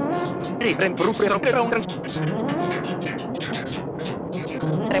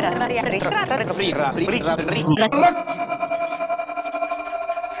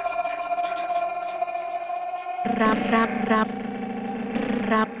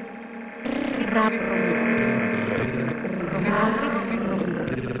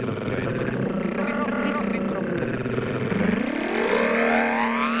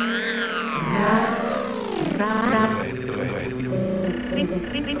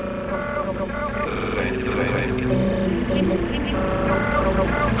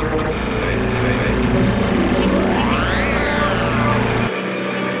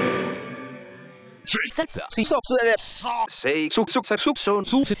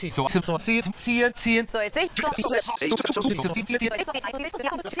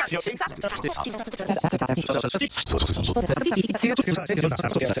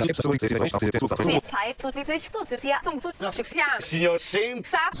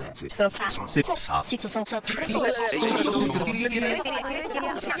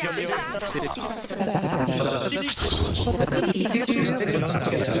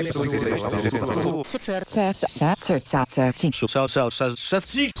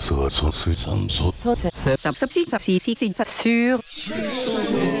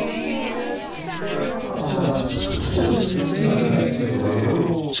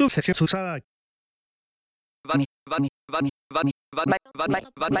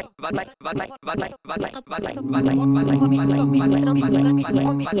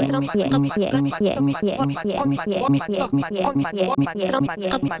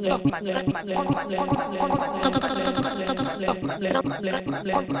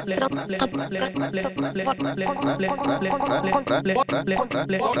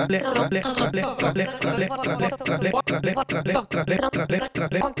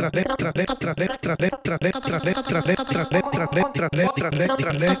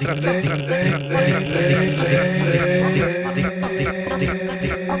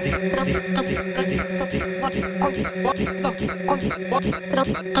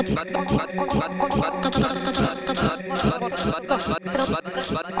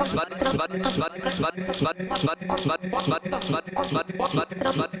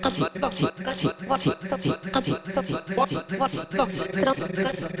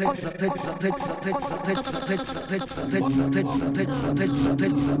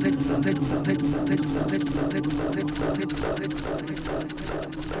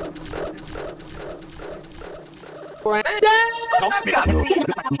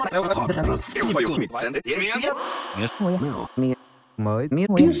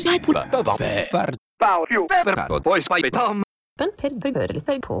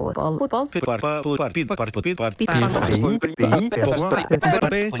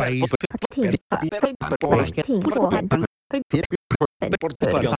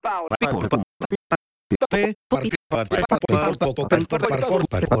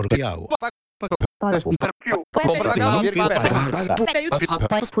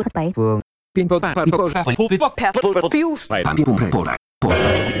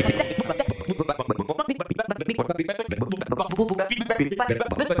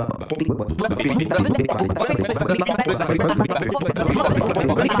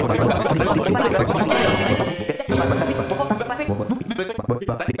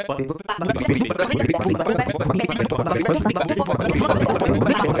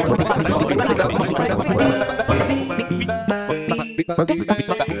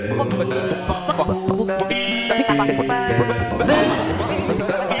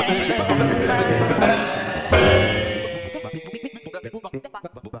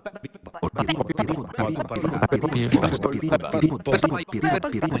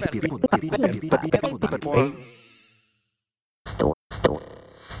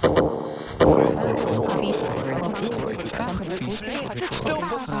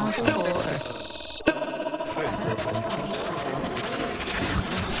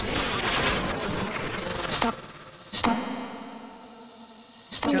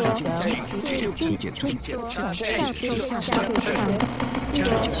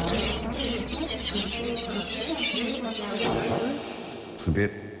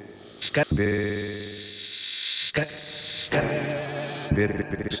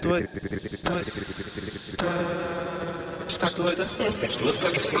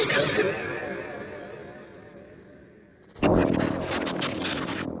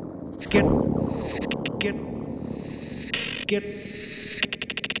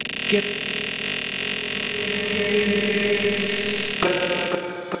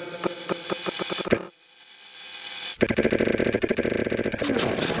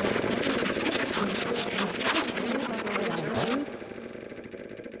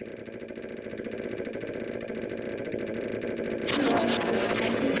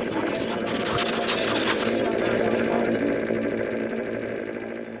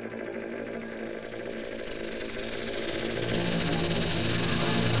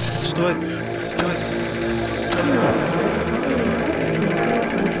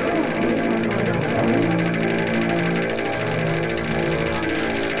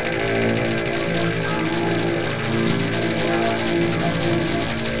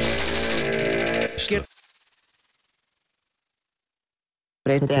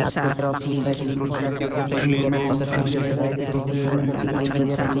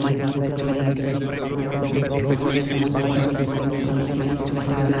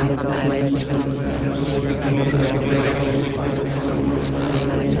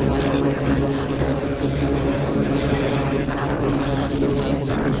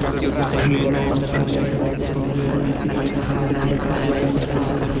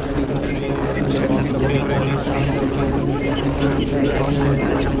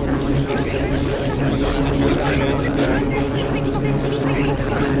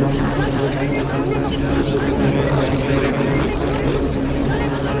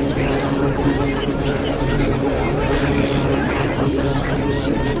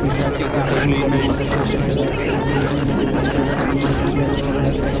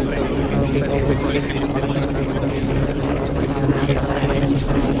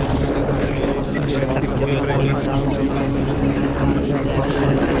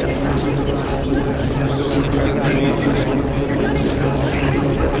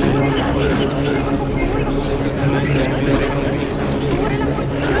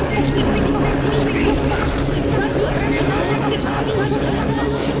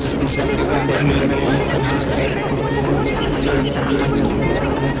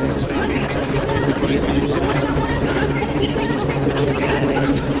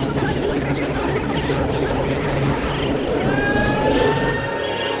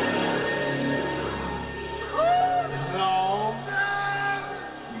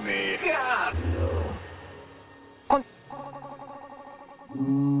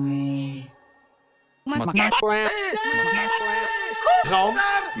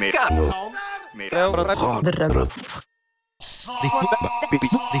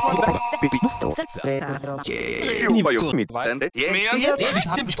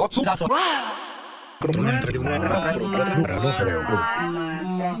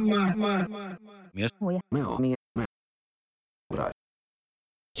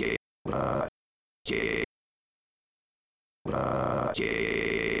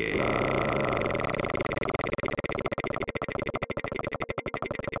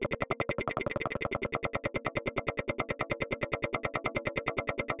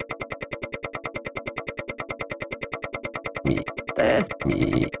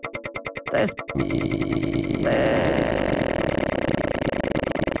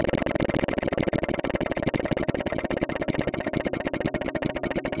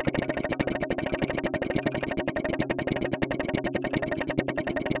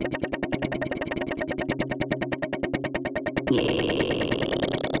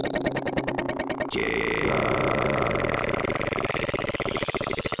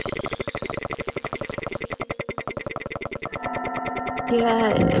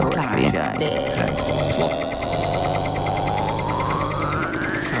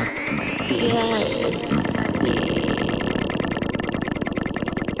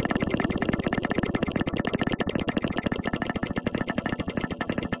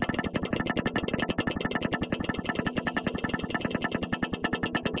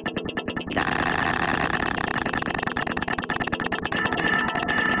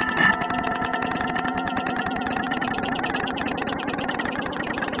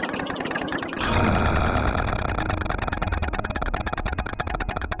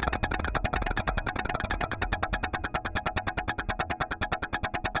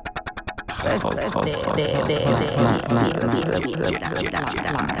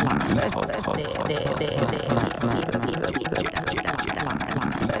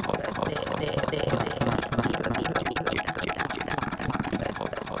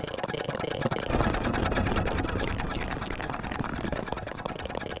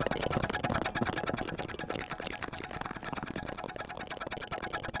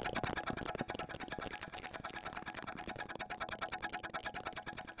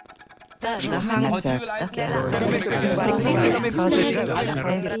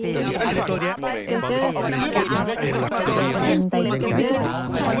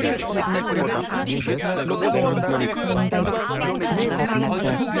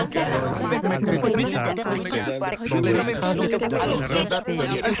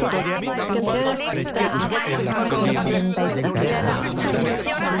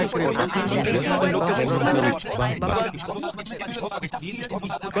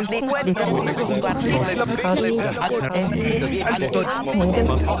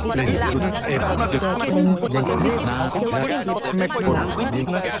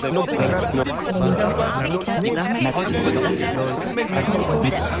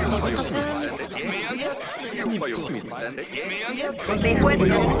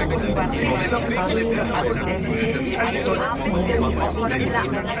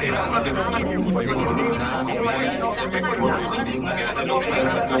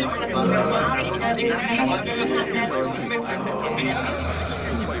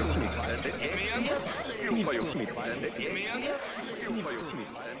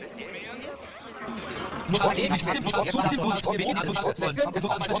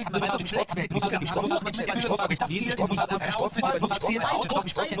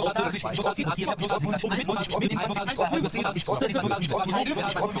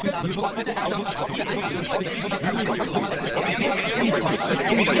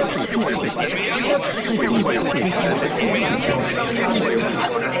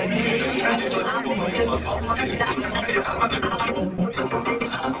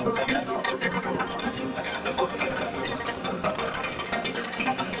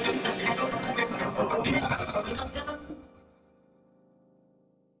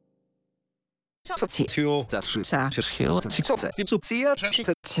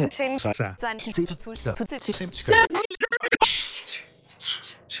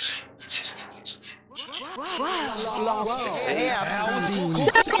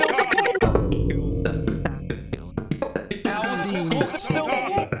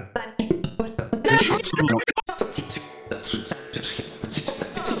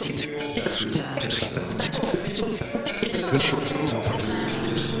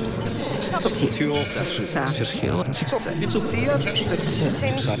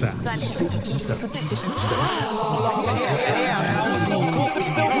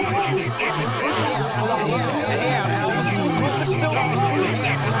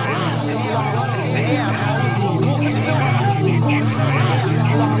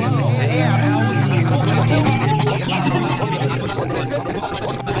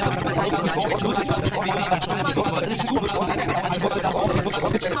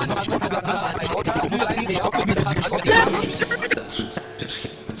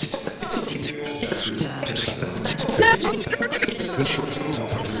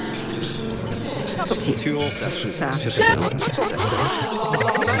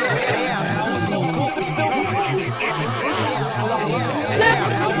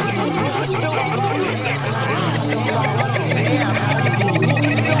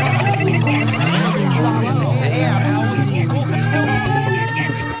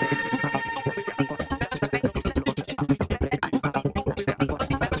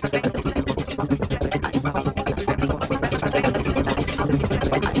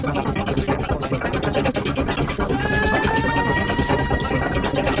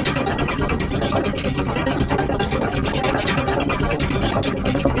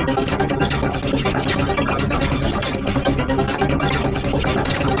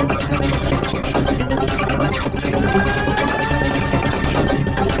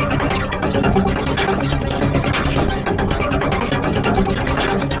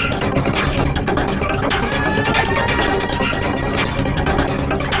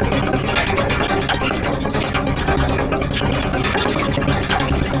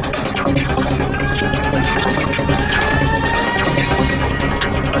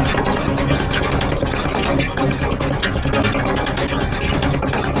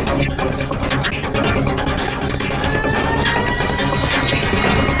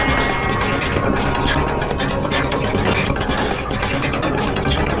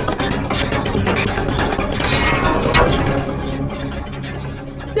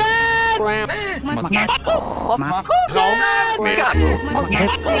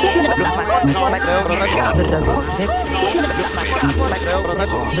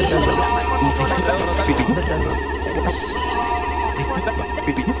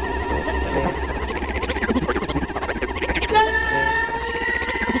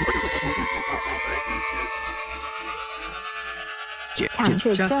 抢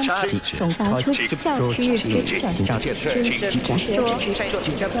水中总发出教区日志转说军中总统说。抢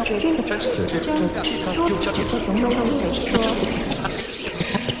水中总发出教区日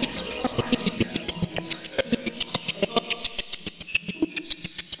志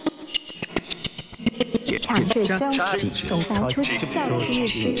转说。抢水中总发出教区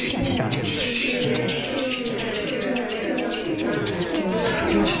日志转说。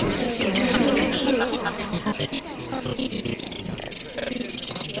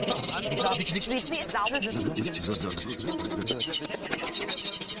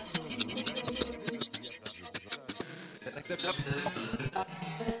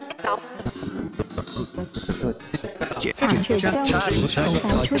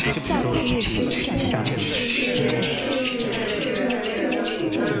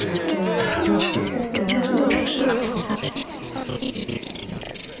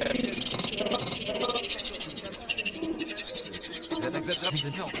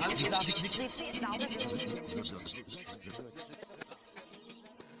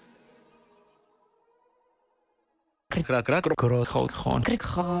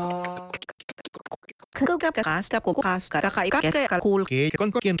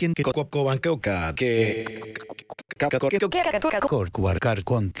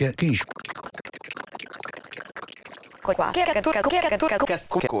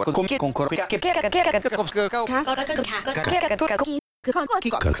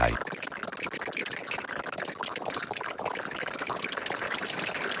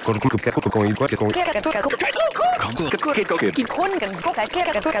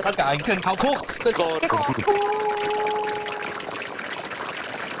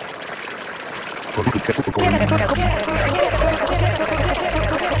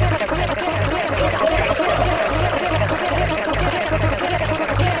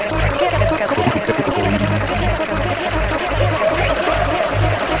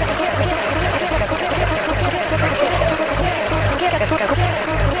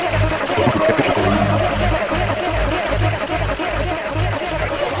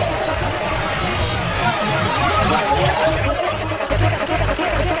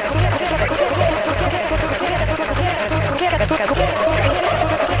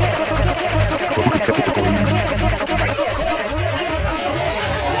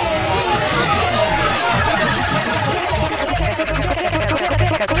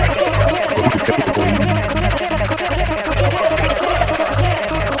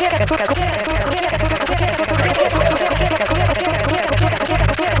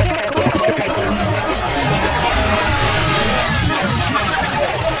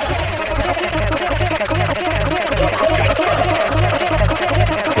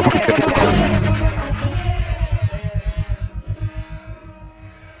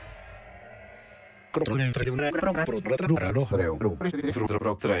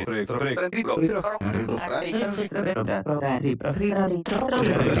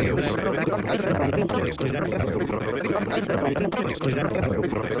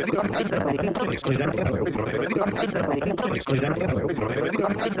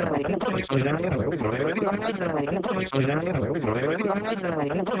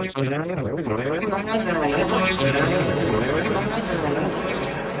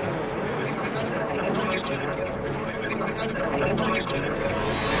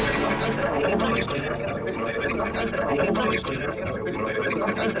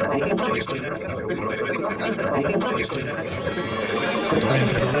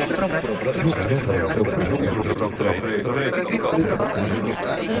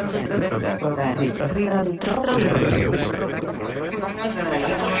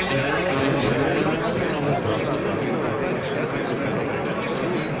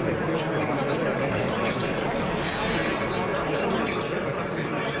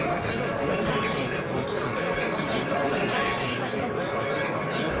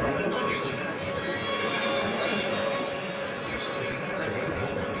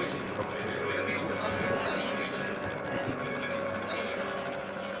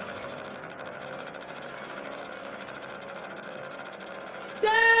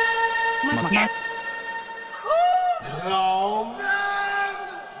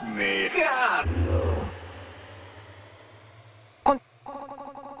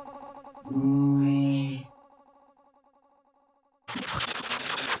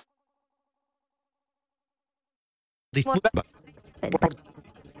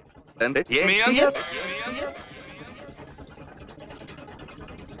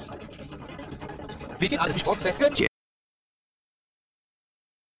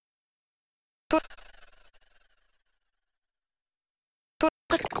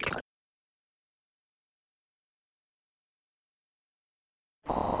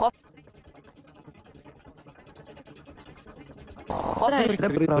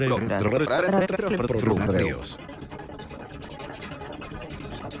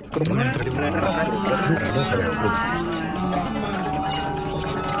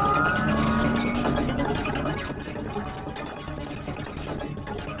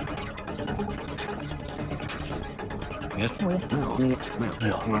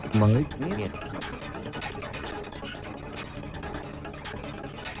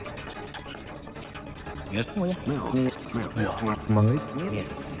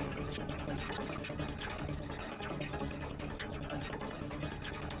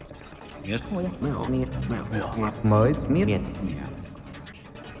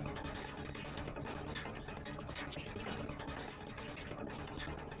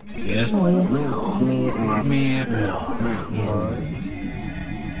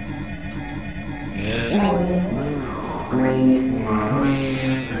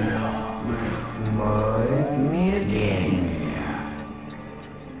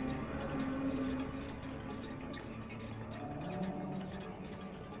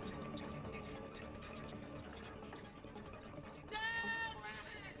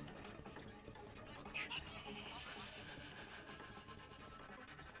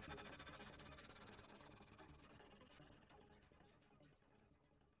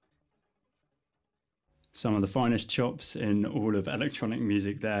some of the finest chops in all of electronic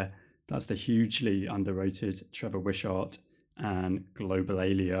music there. That's the hugely underrated Trevor Wishart and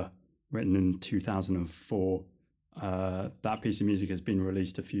Globalalia, written in 2004. That piece of music has been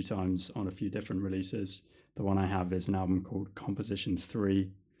released a few times on a few different releases. The one I have is an album called Composition 3.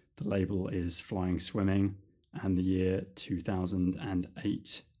 The label is Flying Swimming, and the year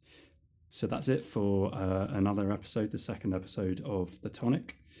 2008. So that's it for another episode, the second episode of The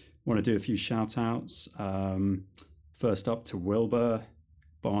Tonic. I want to do a few shout outs. First up to Wilbur,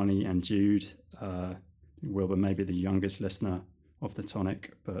 Barney and Jude. Wilbur may be the youngest listener of The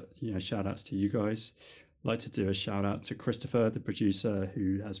Tonic, but shout outs to you guys. I'd like to do a shout out to Christopher, the producer,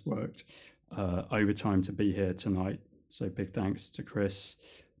 who has worked overtime to be here tonight. So big thanks to Chris.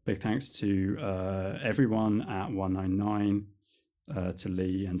 Big thanks to everyone at 199, to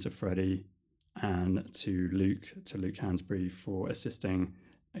Lee and to Freddie, and to Luke Hansberry for assisting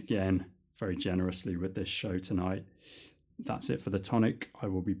again very generously with this show tonight. That's it for The Tonic. I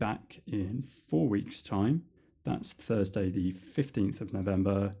will be back in 4 weeks' time. That's Thursday, the 15th of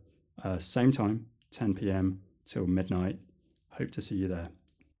November, same time, 10 p.m. till midnight. Hope to see you there.